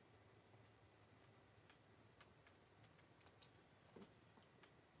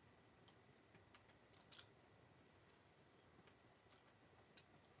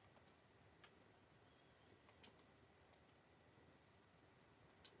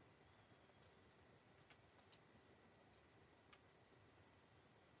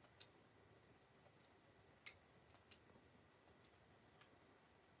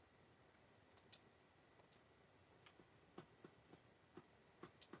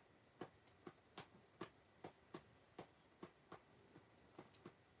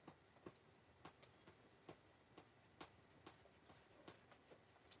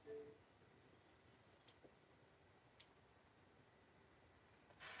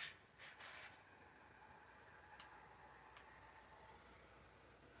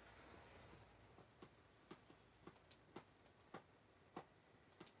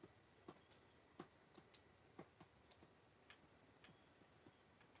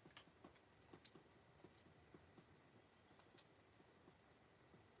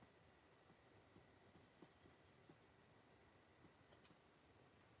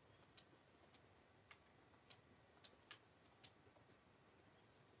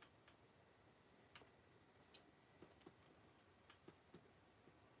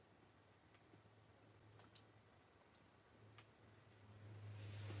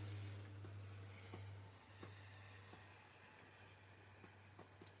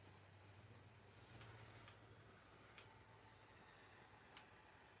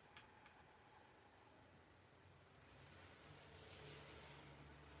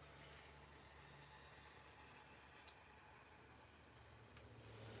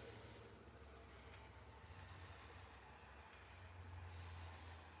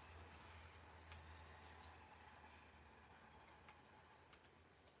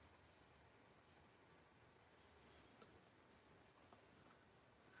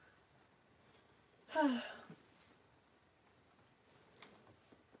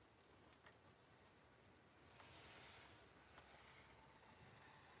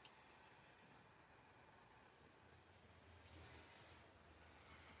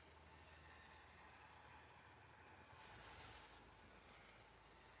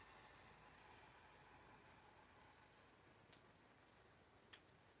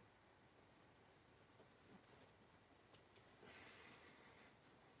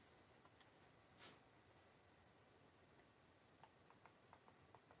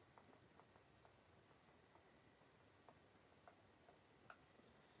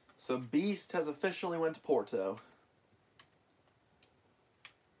 So Beast has officially went to Porto.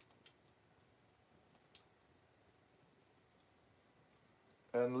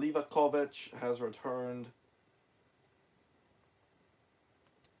 And Livakovic has returned.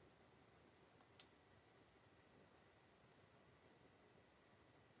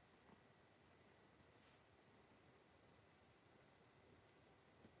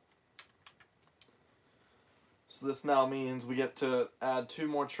 So this now means we get to add 2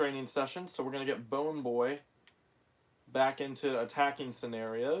 more training sessions. So we're going to get Bone Boy back into attacking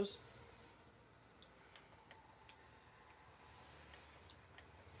scenarios.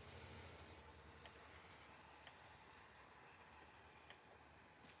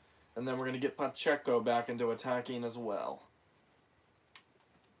 And then we're going to get Pacheco back into attacking as well.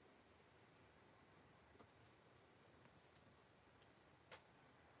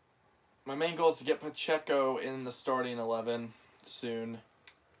 My main goal is to get Pacheco in the starting 11 soon.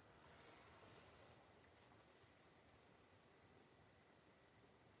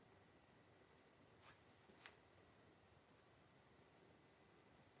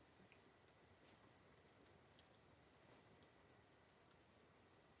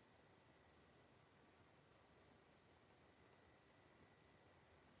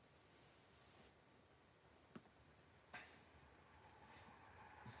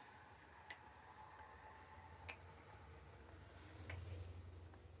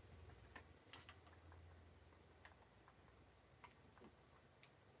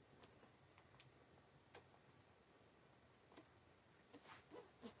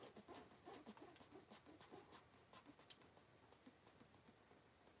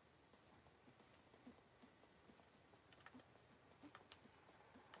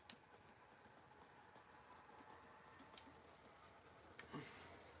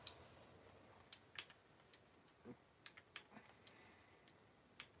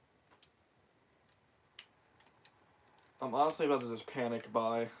 I'm honestly about to just panic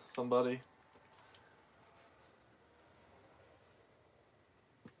buy somebody.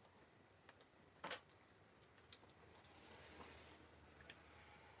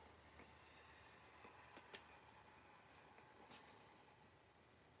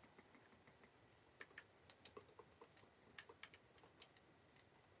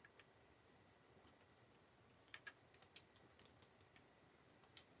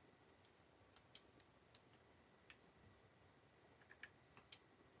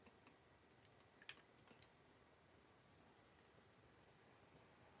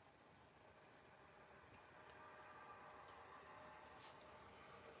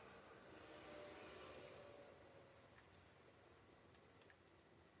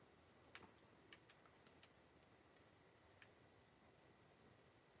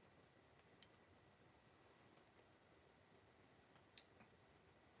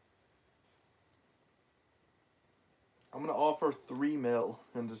 I'm going to offer 3 mil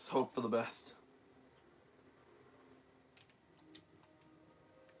and just hope for the best.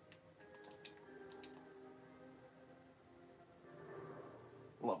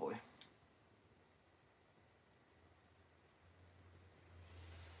 Lovely.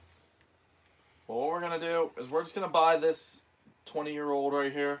 Well, what we're going to do is we're just going to buy this 20-year-old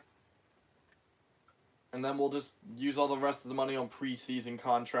right here. And then we'll just use all the rest of the money on preseason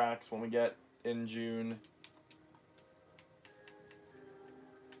contracts when we get in June.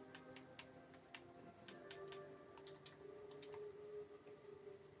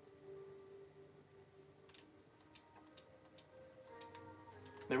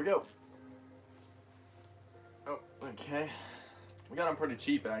 There we go. Oh, okay. We got him pretty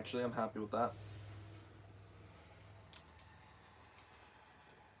cheap, actually. I'm happy with that.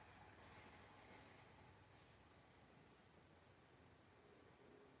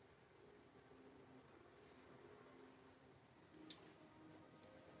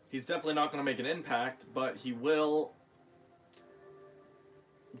 He's definitely not going to make an impact, but he will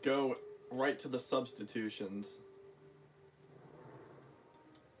go right to the substitutions.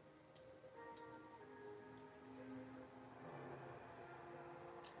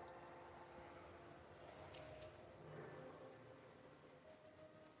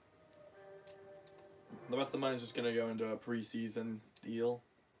 The rest of the money's just gonna go into a preseason deal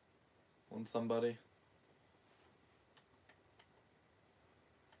on somebody.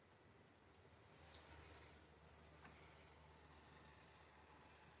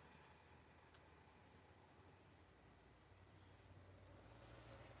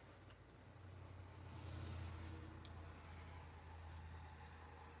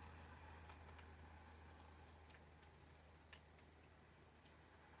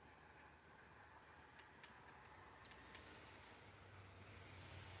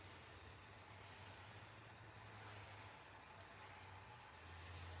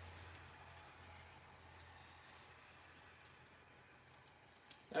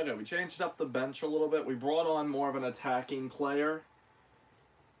 Okay, we changed up the bench a little bit. We brought on more of an attacking player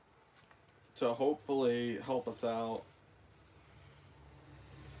to hopefully help us out.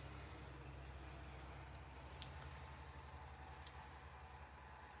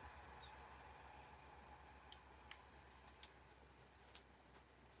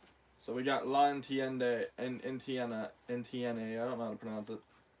 So we got La Entiende and Entiana, I don't know how to pronounce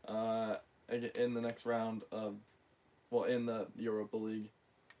it, in the next round of, well, in the Europa League.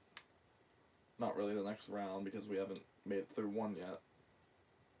 Not really the next round because we haven't made it through one yet.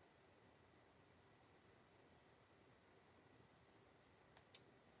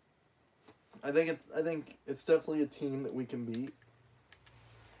 I think it's definitely a team that we can beat.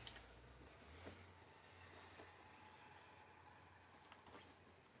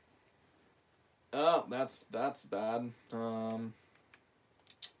 Oh, that's bad.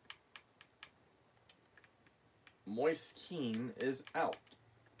 Moise Keane is out.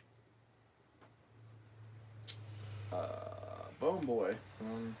 Bone Boy.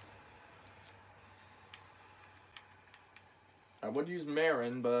 I would use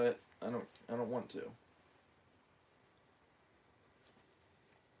Marin, but I don't want to.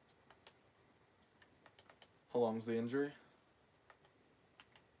 How long's the injury?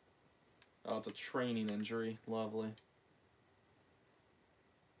 Oh, it's a training injury. Lovely.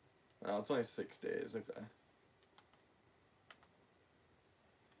 Oh, it's only 6 days. Okay.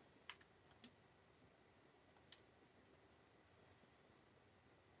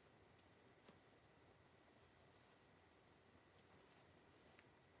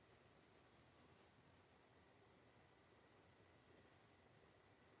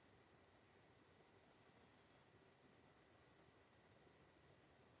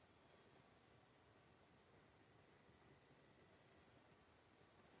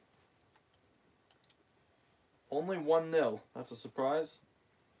 Only 1-0. That's a surprise.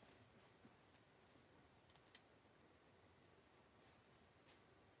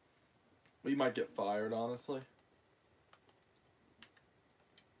 We might get fired, honestly.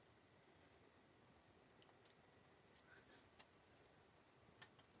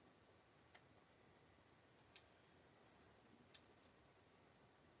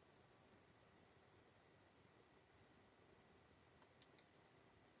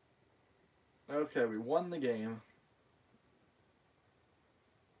 Okay, we won the game.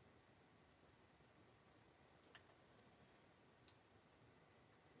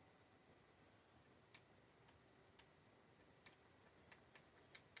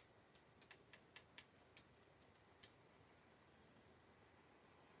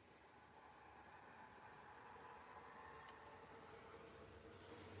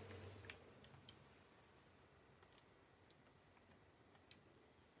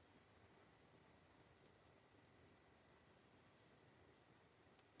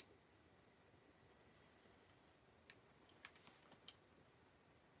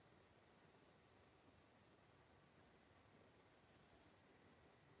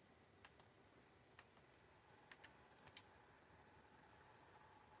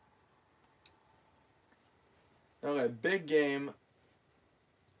 Okay, big game.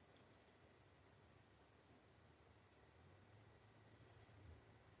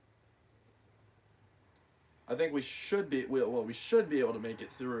 I think we should be we should be able to make it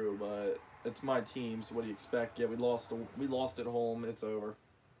through, but it's my team, so what do you expect? Yeah, we lost at home. It's over.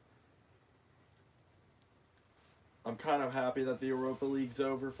 I'm kind of happy that the Europa League's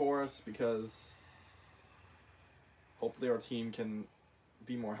over for us because hopefully our team can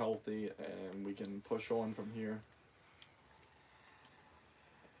be more healthy and we can push on from here.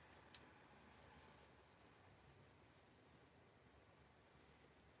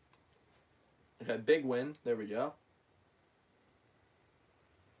 Okay, big win. There we go.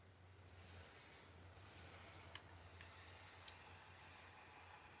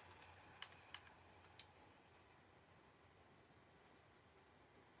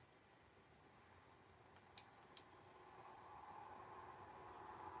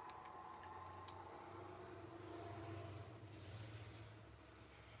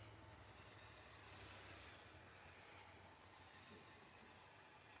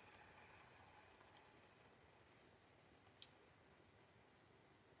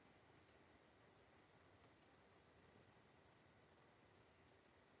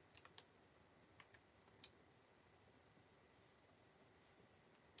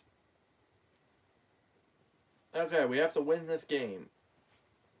 Okay, we have to win this game.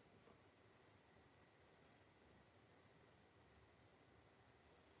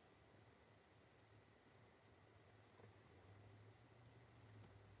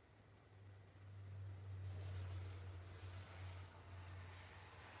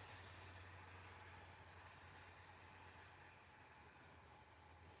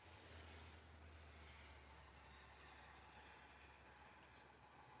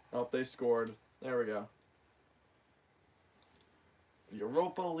 Oh, they scored. There we go.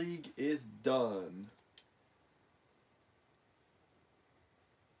 Europa League is done.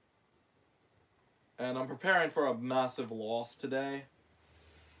 And I'm preparing for a massive loss today.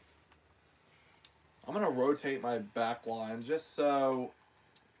 I'm going to rotate my back line just so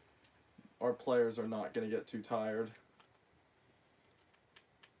our players are not going to get too tired.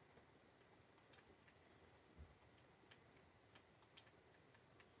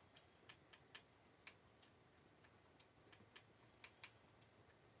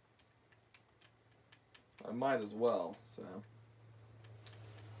 I might as well, so.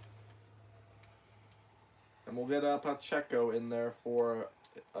 And we'll get Pacheco in there for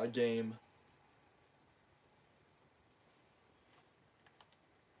a game.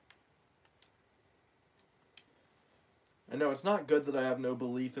 I know it's not good that I have no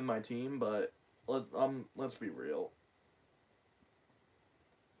belief in my team, but let's be real.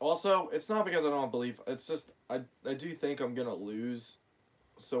 Also, it's not because I don't have belief. It's just I do think I'm gonna lose.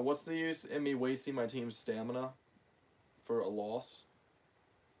 So what's the use in me wasting my team's stamina for a loss?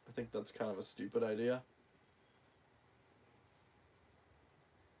 I think that's kind of a stupid idea.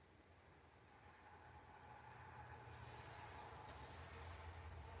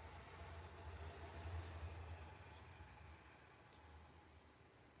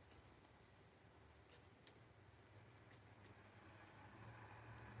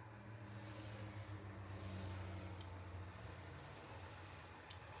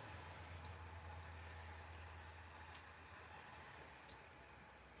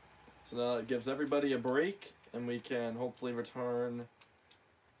 So now it gives everybody a break, and we can hopefully return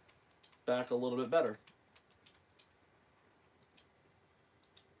back a little bit better.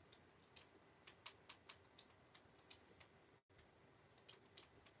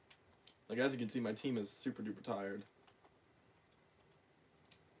 Like, as you can see, my team is super duper tired.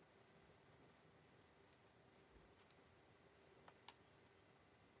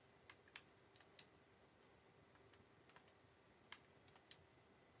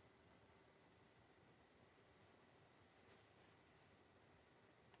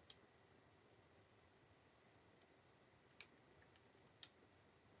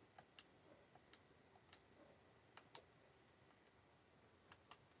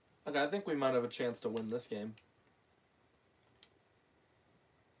 Okay, I think we might have a chance to win this game.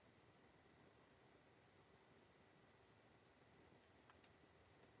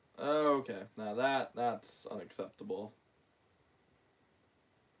 Okay, now that's unacceptable.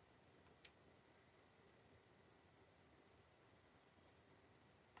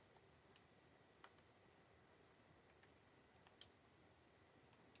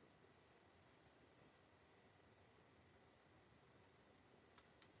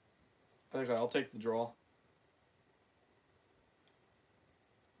 Okay, I'll take the draw.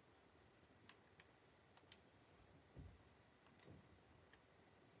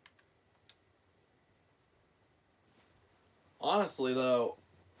 Honestly, though,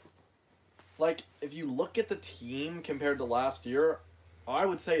 like, if you look at the team compared to last year, I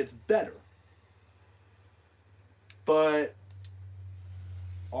would say it's better. But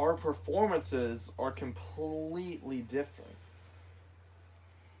our performances are completely different.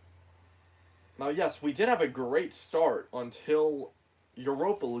 Now, yes, we did have a great start until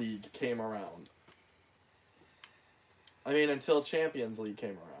Europa League came around. I mean, until Champions League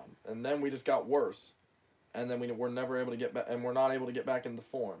came around. And then we just got worse. And then we were never able to get back, and we're not able to get back into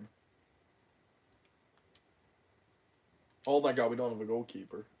form. Oh my god, we don't have a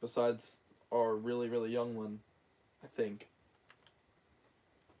goalkeeper. Besides our really, really young one, I think.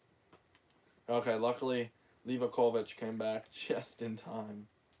 Okay, luckily, Livakovic came back just in time.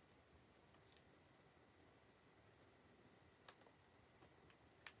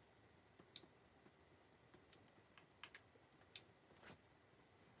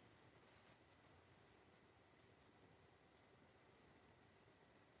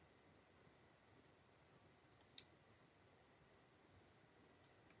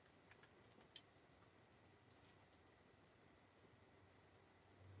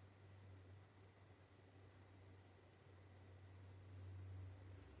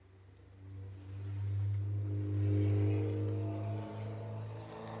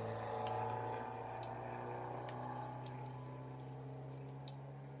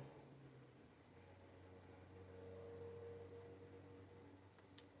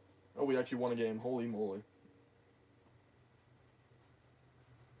 we actually won a game. Holy moly.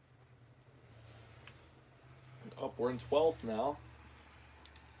 Up, we're in 12th now.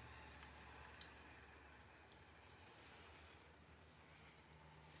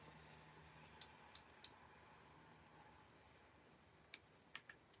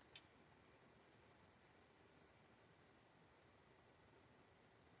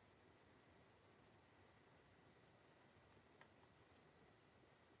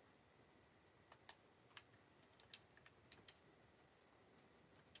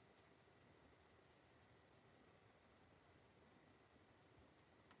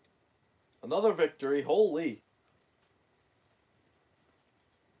 Another victory. Holy.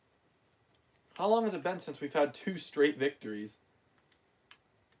 How long has it been since we've had 2 straight victories?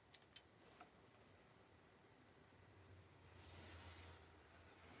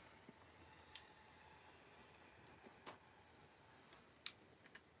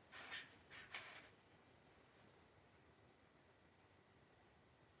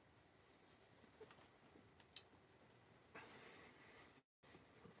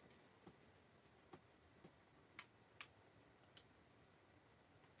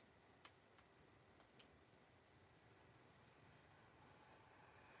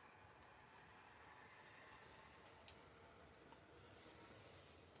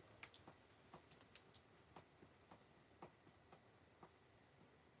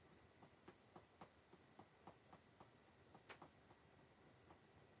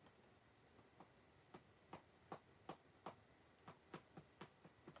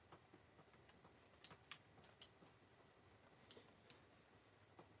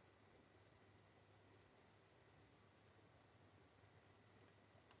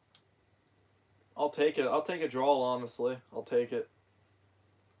 I'll take it. I'll take a draw, honestly. I'll take it.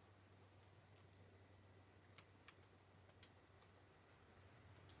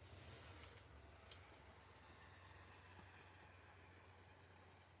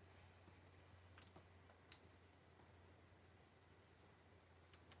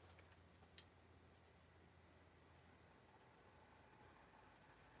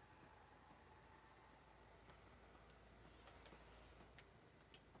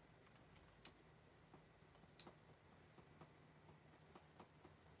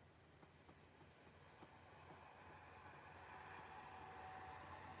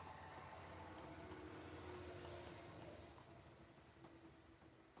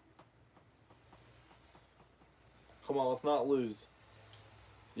 Come on, let's not lose.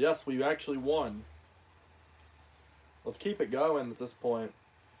 Yes, we actually won. Let's keep it going at this point.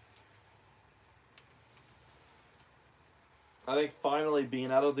 I think finally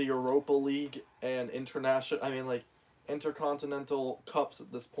being out of the Europa League and Intercontinental Cups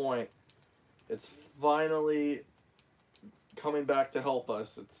at this point, it's finally coming back to help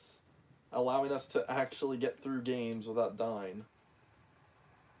us. It's allowing us to actually get through games without dying.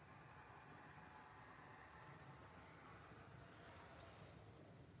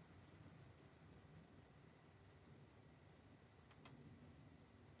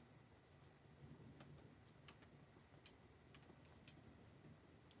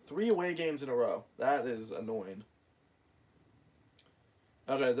 Three away games in a row. That is annoying.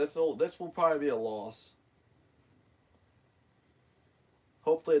 Okay, this will probably be a loss.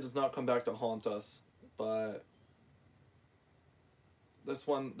 Hopefully it does not come back to haunt us, but this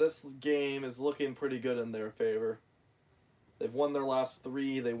game is looking pretty good in their favor. They've won their last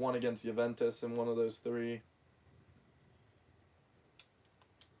 3. They won against Juventus in one of those 3.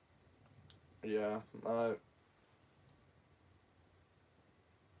 Yeah,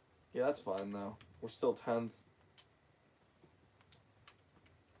 yeah, that's fine though. We're still 10th.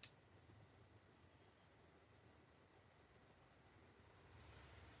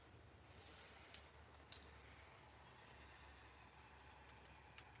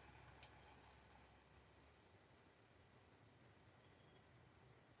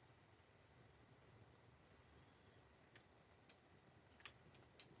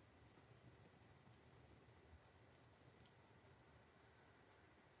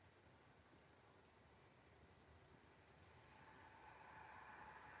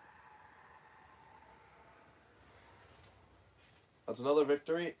 That's another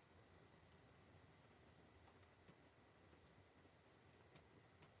victory.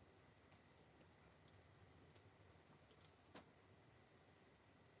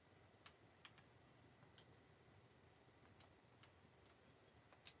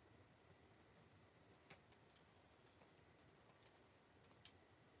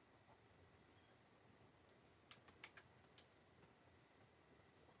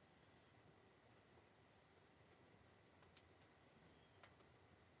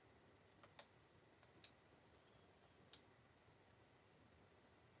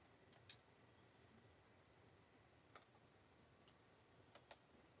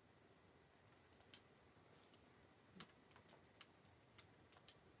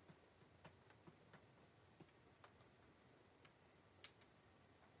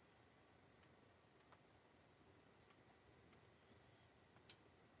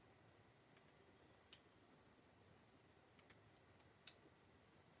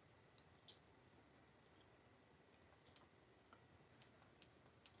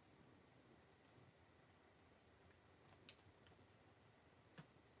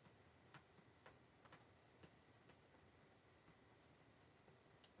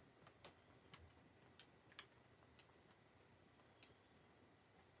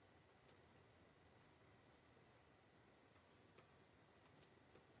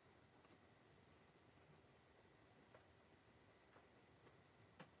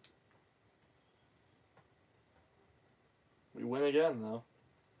 win again, though.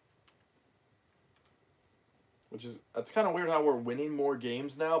 That's kind of weird how we're winning more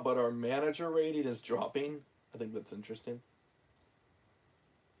games now, but our manager rating is dropping. I think that's interesting.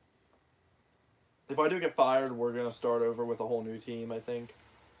 If I do get fired, we're going to start over with a whole new team, I think.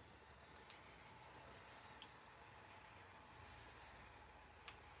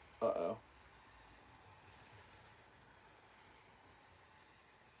 Uh-oh.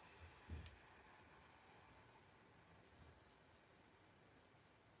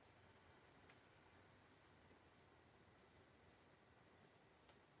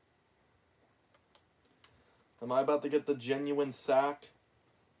 Am I about to get the genuine sack?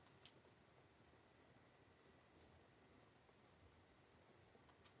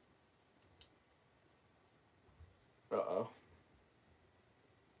 Uh-oh.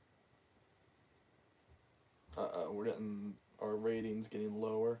 Uh-oh, we're getting... Our ratings getting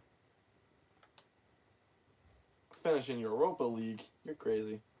lower. Finishing Europa League? You're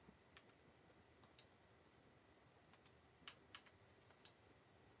crazy.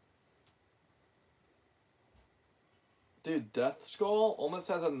 Dude, Death Skull almost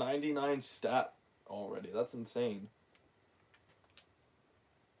has a 99 stat already. That's insane.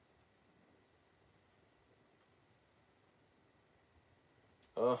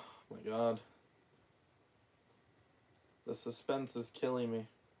 Oh my god. The suspense is killing me.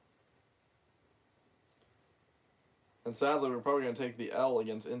 And sadly, we're probably going to take the L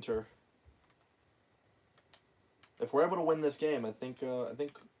against Inter. If we're able to win this game, I think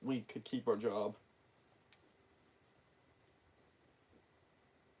we could keep our job.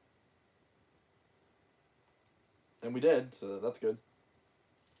 And we did, so that's good.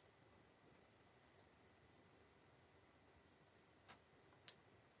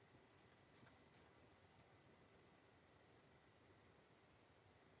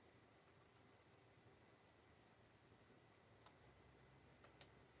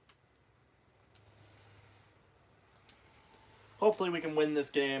 Hopefully we can win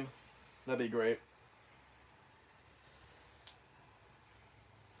this game. That'd be great.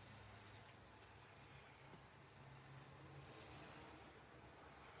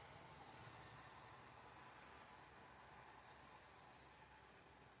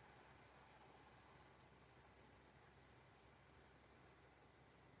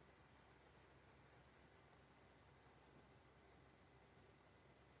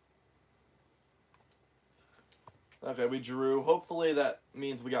 Okay, we drew. Hopefully that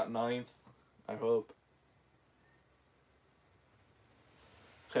means we got 9th. I hope.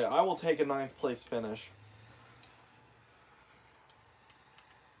 Okay, I will take a 9th place finish.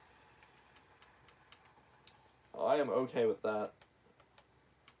 I am okay with that.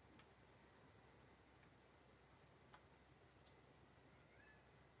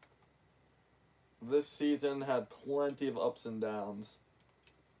 This season had plenty of ups and downs.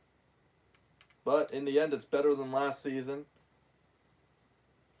 But in the end, it's better than last season.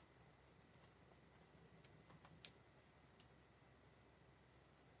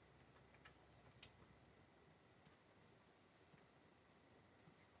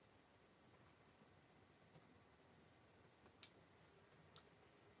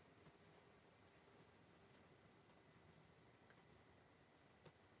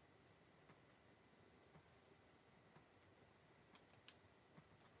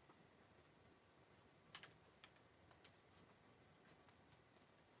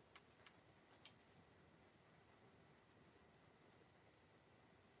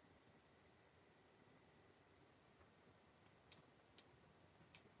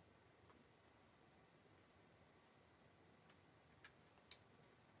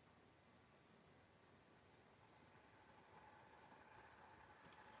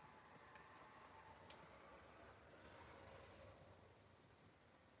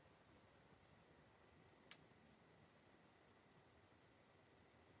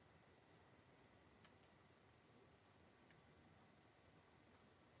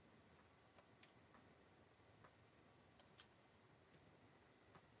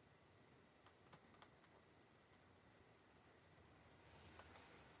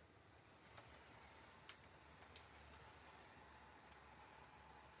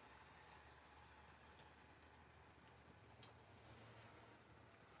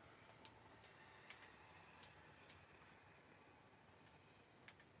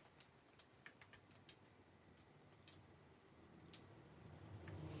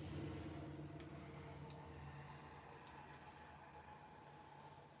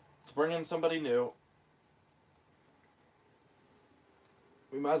 Let's bring in somebody new.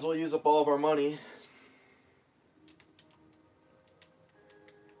 We might as well use up all of our money.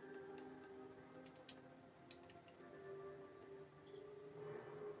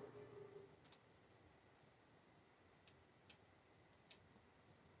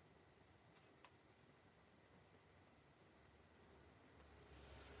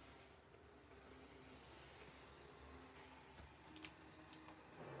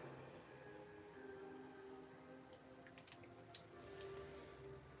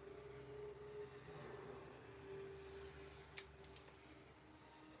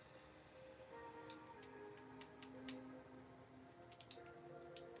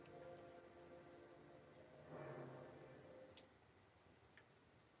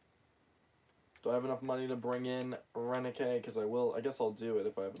 Do I have enough money to bring in Renike? Because I will. I guess I'll do it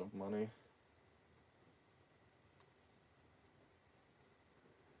if I have enough money.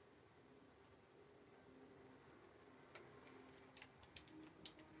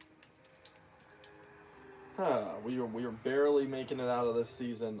 We are barely making it out of this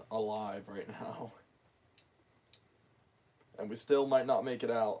season alive right now. And we still might not make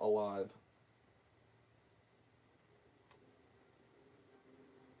it out alive.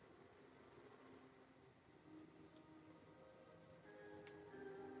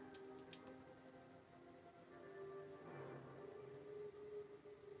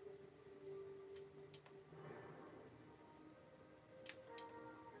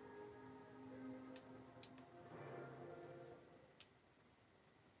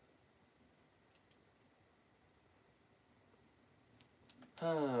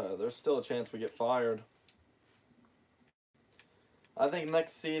 There's still a chance we get fired. I think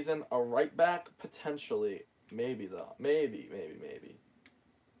next season, a right back, potentially. Maybe, though. Maybe.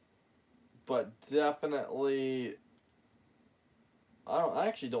 But definitely... I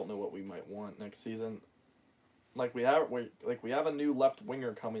actually don't know what we might want next season. Like, we have a new left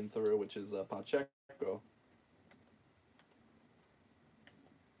winger coming through, which is Pacheco.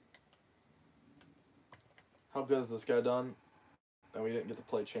 How good has this guy done? And we didn't get to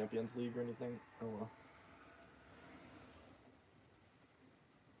play Champions League or anything. Oh well.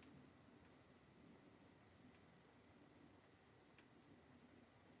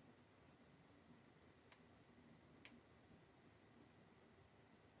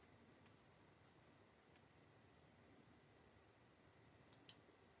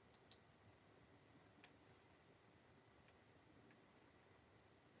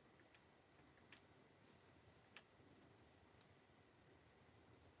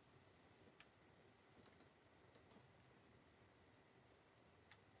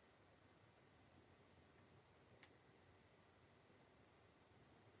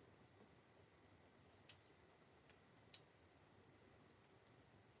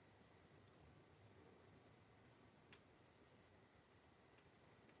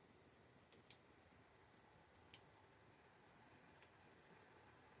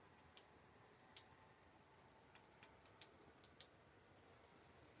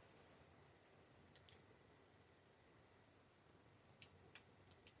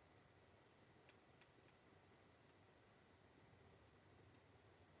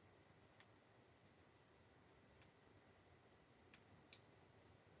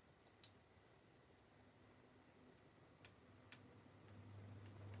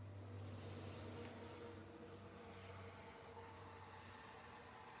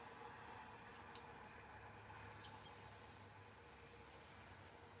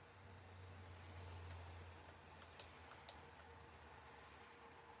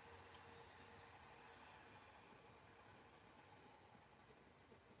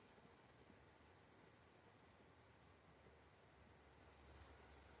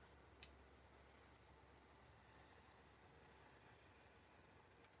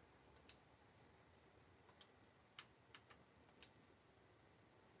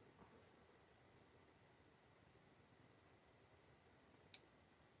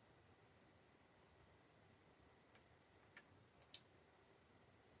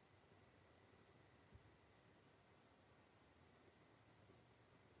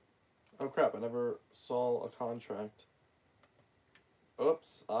 Oh crap! I never saw a contract.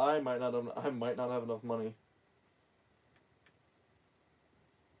 Oops! I might not have enough money.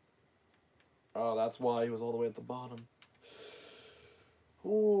 Oh, that's why he was all the way at the bottom.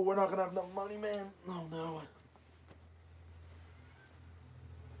 Ooh, we're not gonna have enough money, man. Oh no.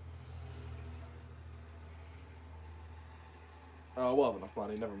 Oh, we'll have enough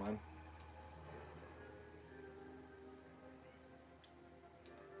money. Never mind.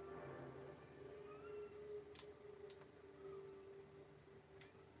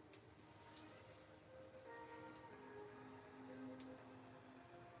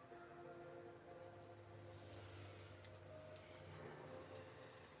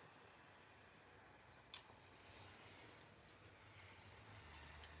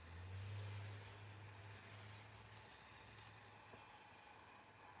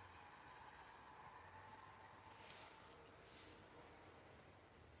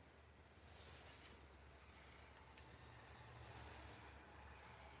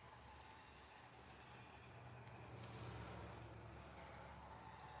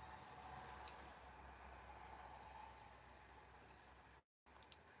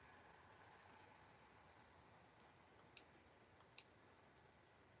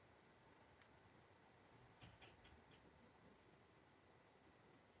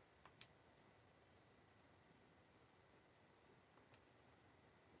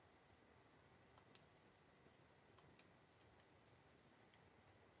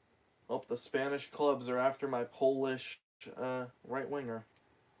 Oh, the Spanish clubs are after my Polish right winger.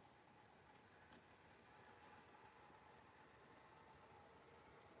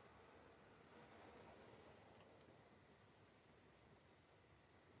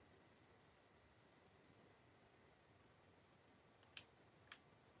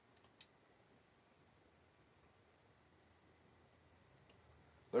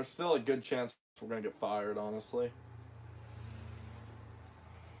 There's still a good chance we're going to get fired, honestly.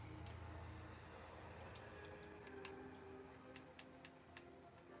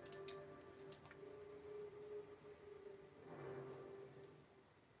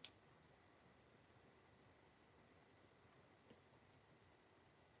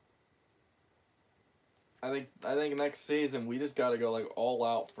 I think next season we just got to go like all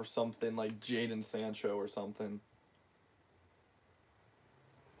out for something like Jadon Sancho or something.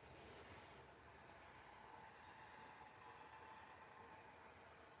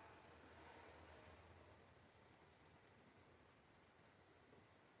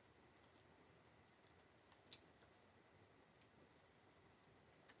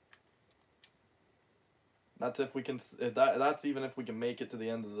 That's if we can. That's even if we can make it to the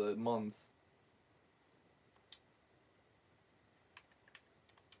end of the month.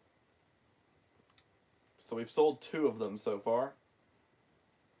 So we've sold 2 of them so far.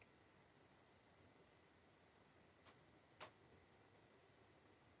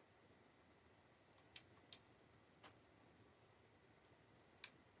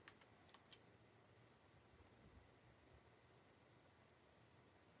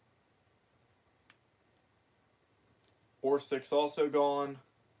 Orsick's also gone.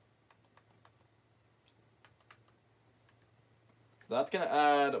 So that's going to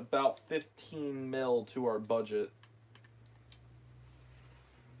add about 15 mil to our budget.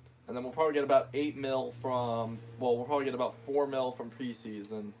 And then we'll probably get about 8 mil from, well, we'll probably get about 4 mil from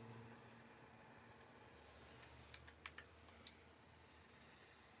preseason.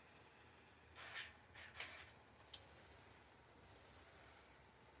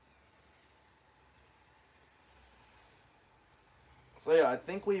 So yeah, I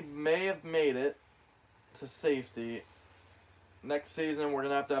think we may have made it to safety. Next season, we're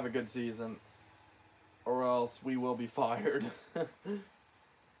going to have a good season, or else we will be fired.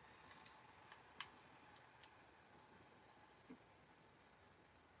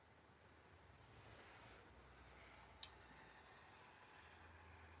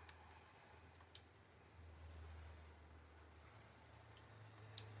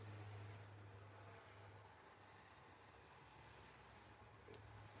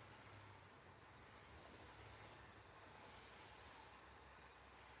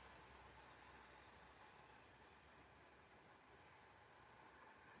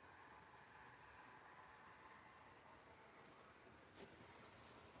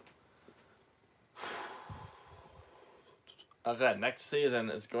 Okay, next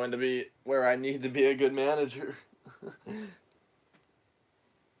season is going to be where I need to be a good manager.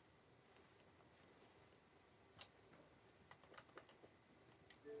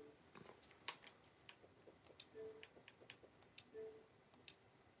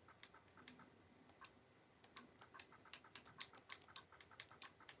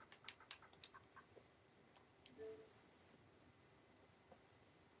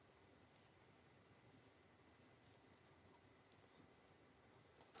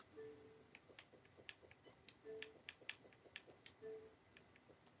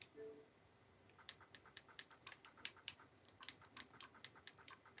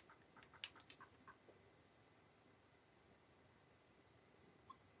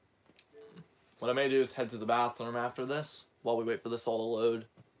 What I may do is head to the bathroom after this, while we wait for this all to load.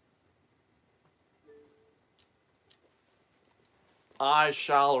 I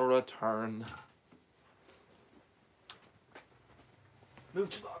shall return.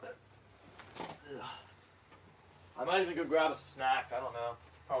 Move to Bobbit. I might even go grab a snack. I don't know.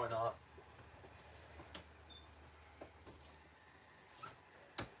 Probably not.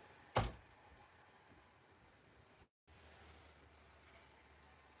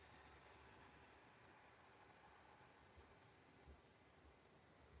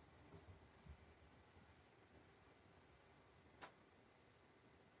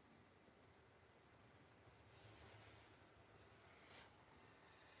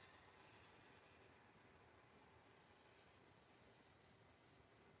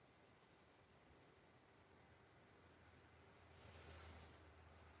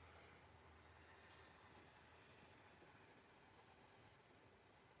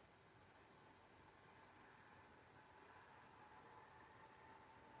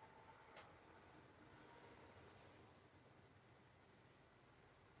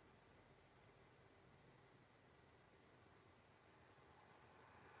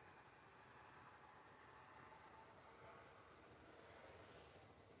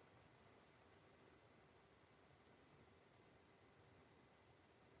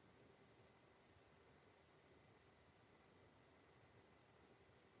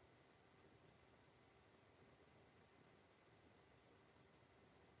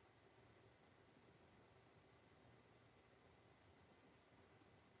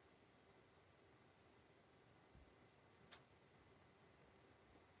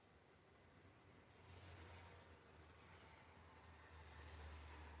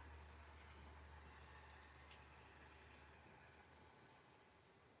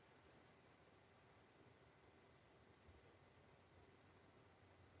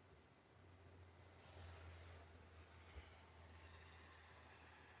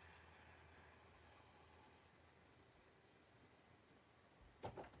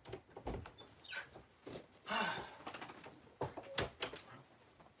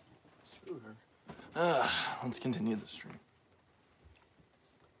 Let's continue the stream.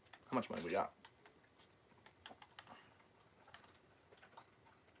 How much money we got?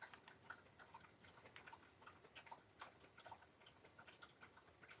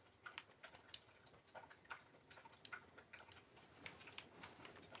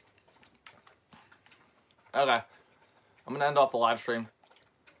 Okay. I'm going to end off the live stream.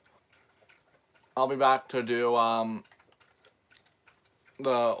 I'll be back to do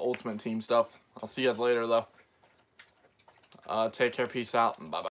the Ultimate Team stuff. I'll see you guys later, though. Take care. Peace out. And bye-bye.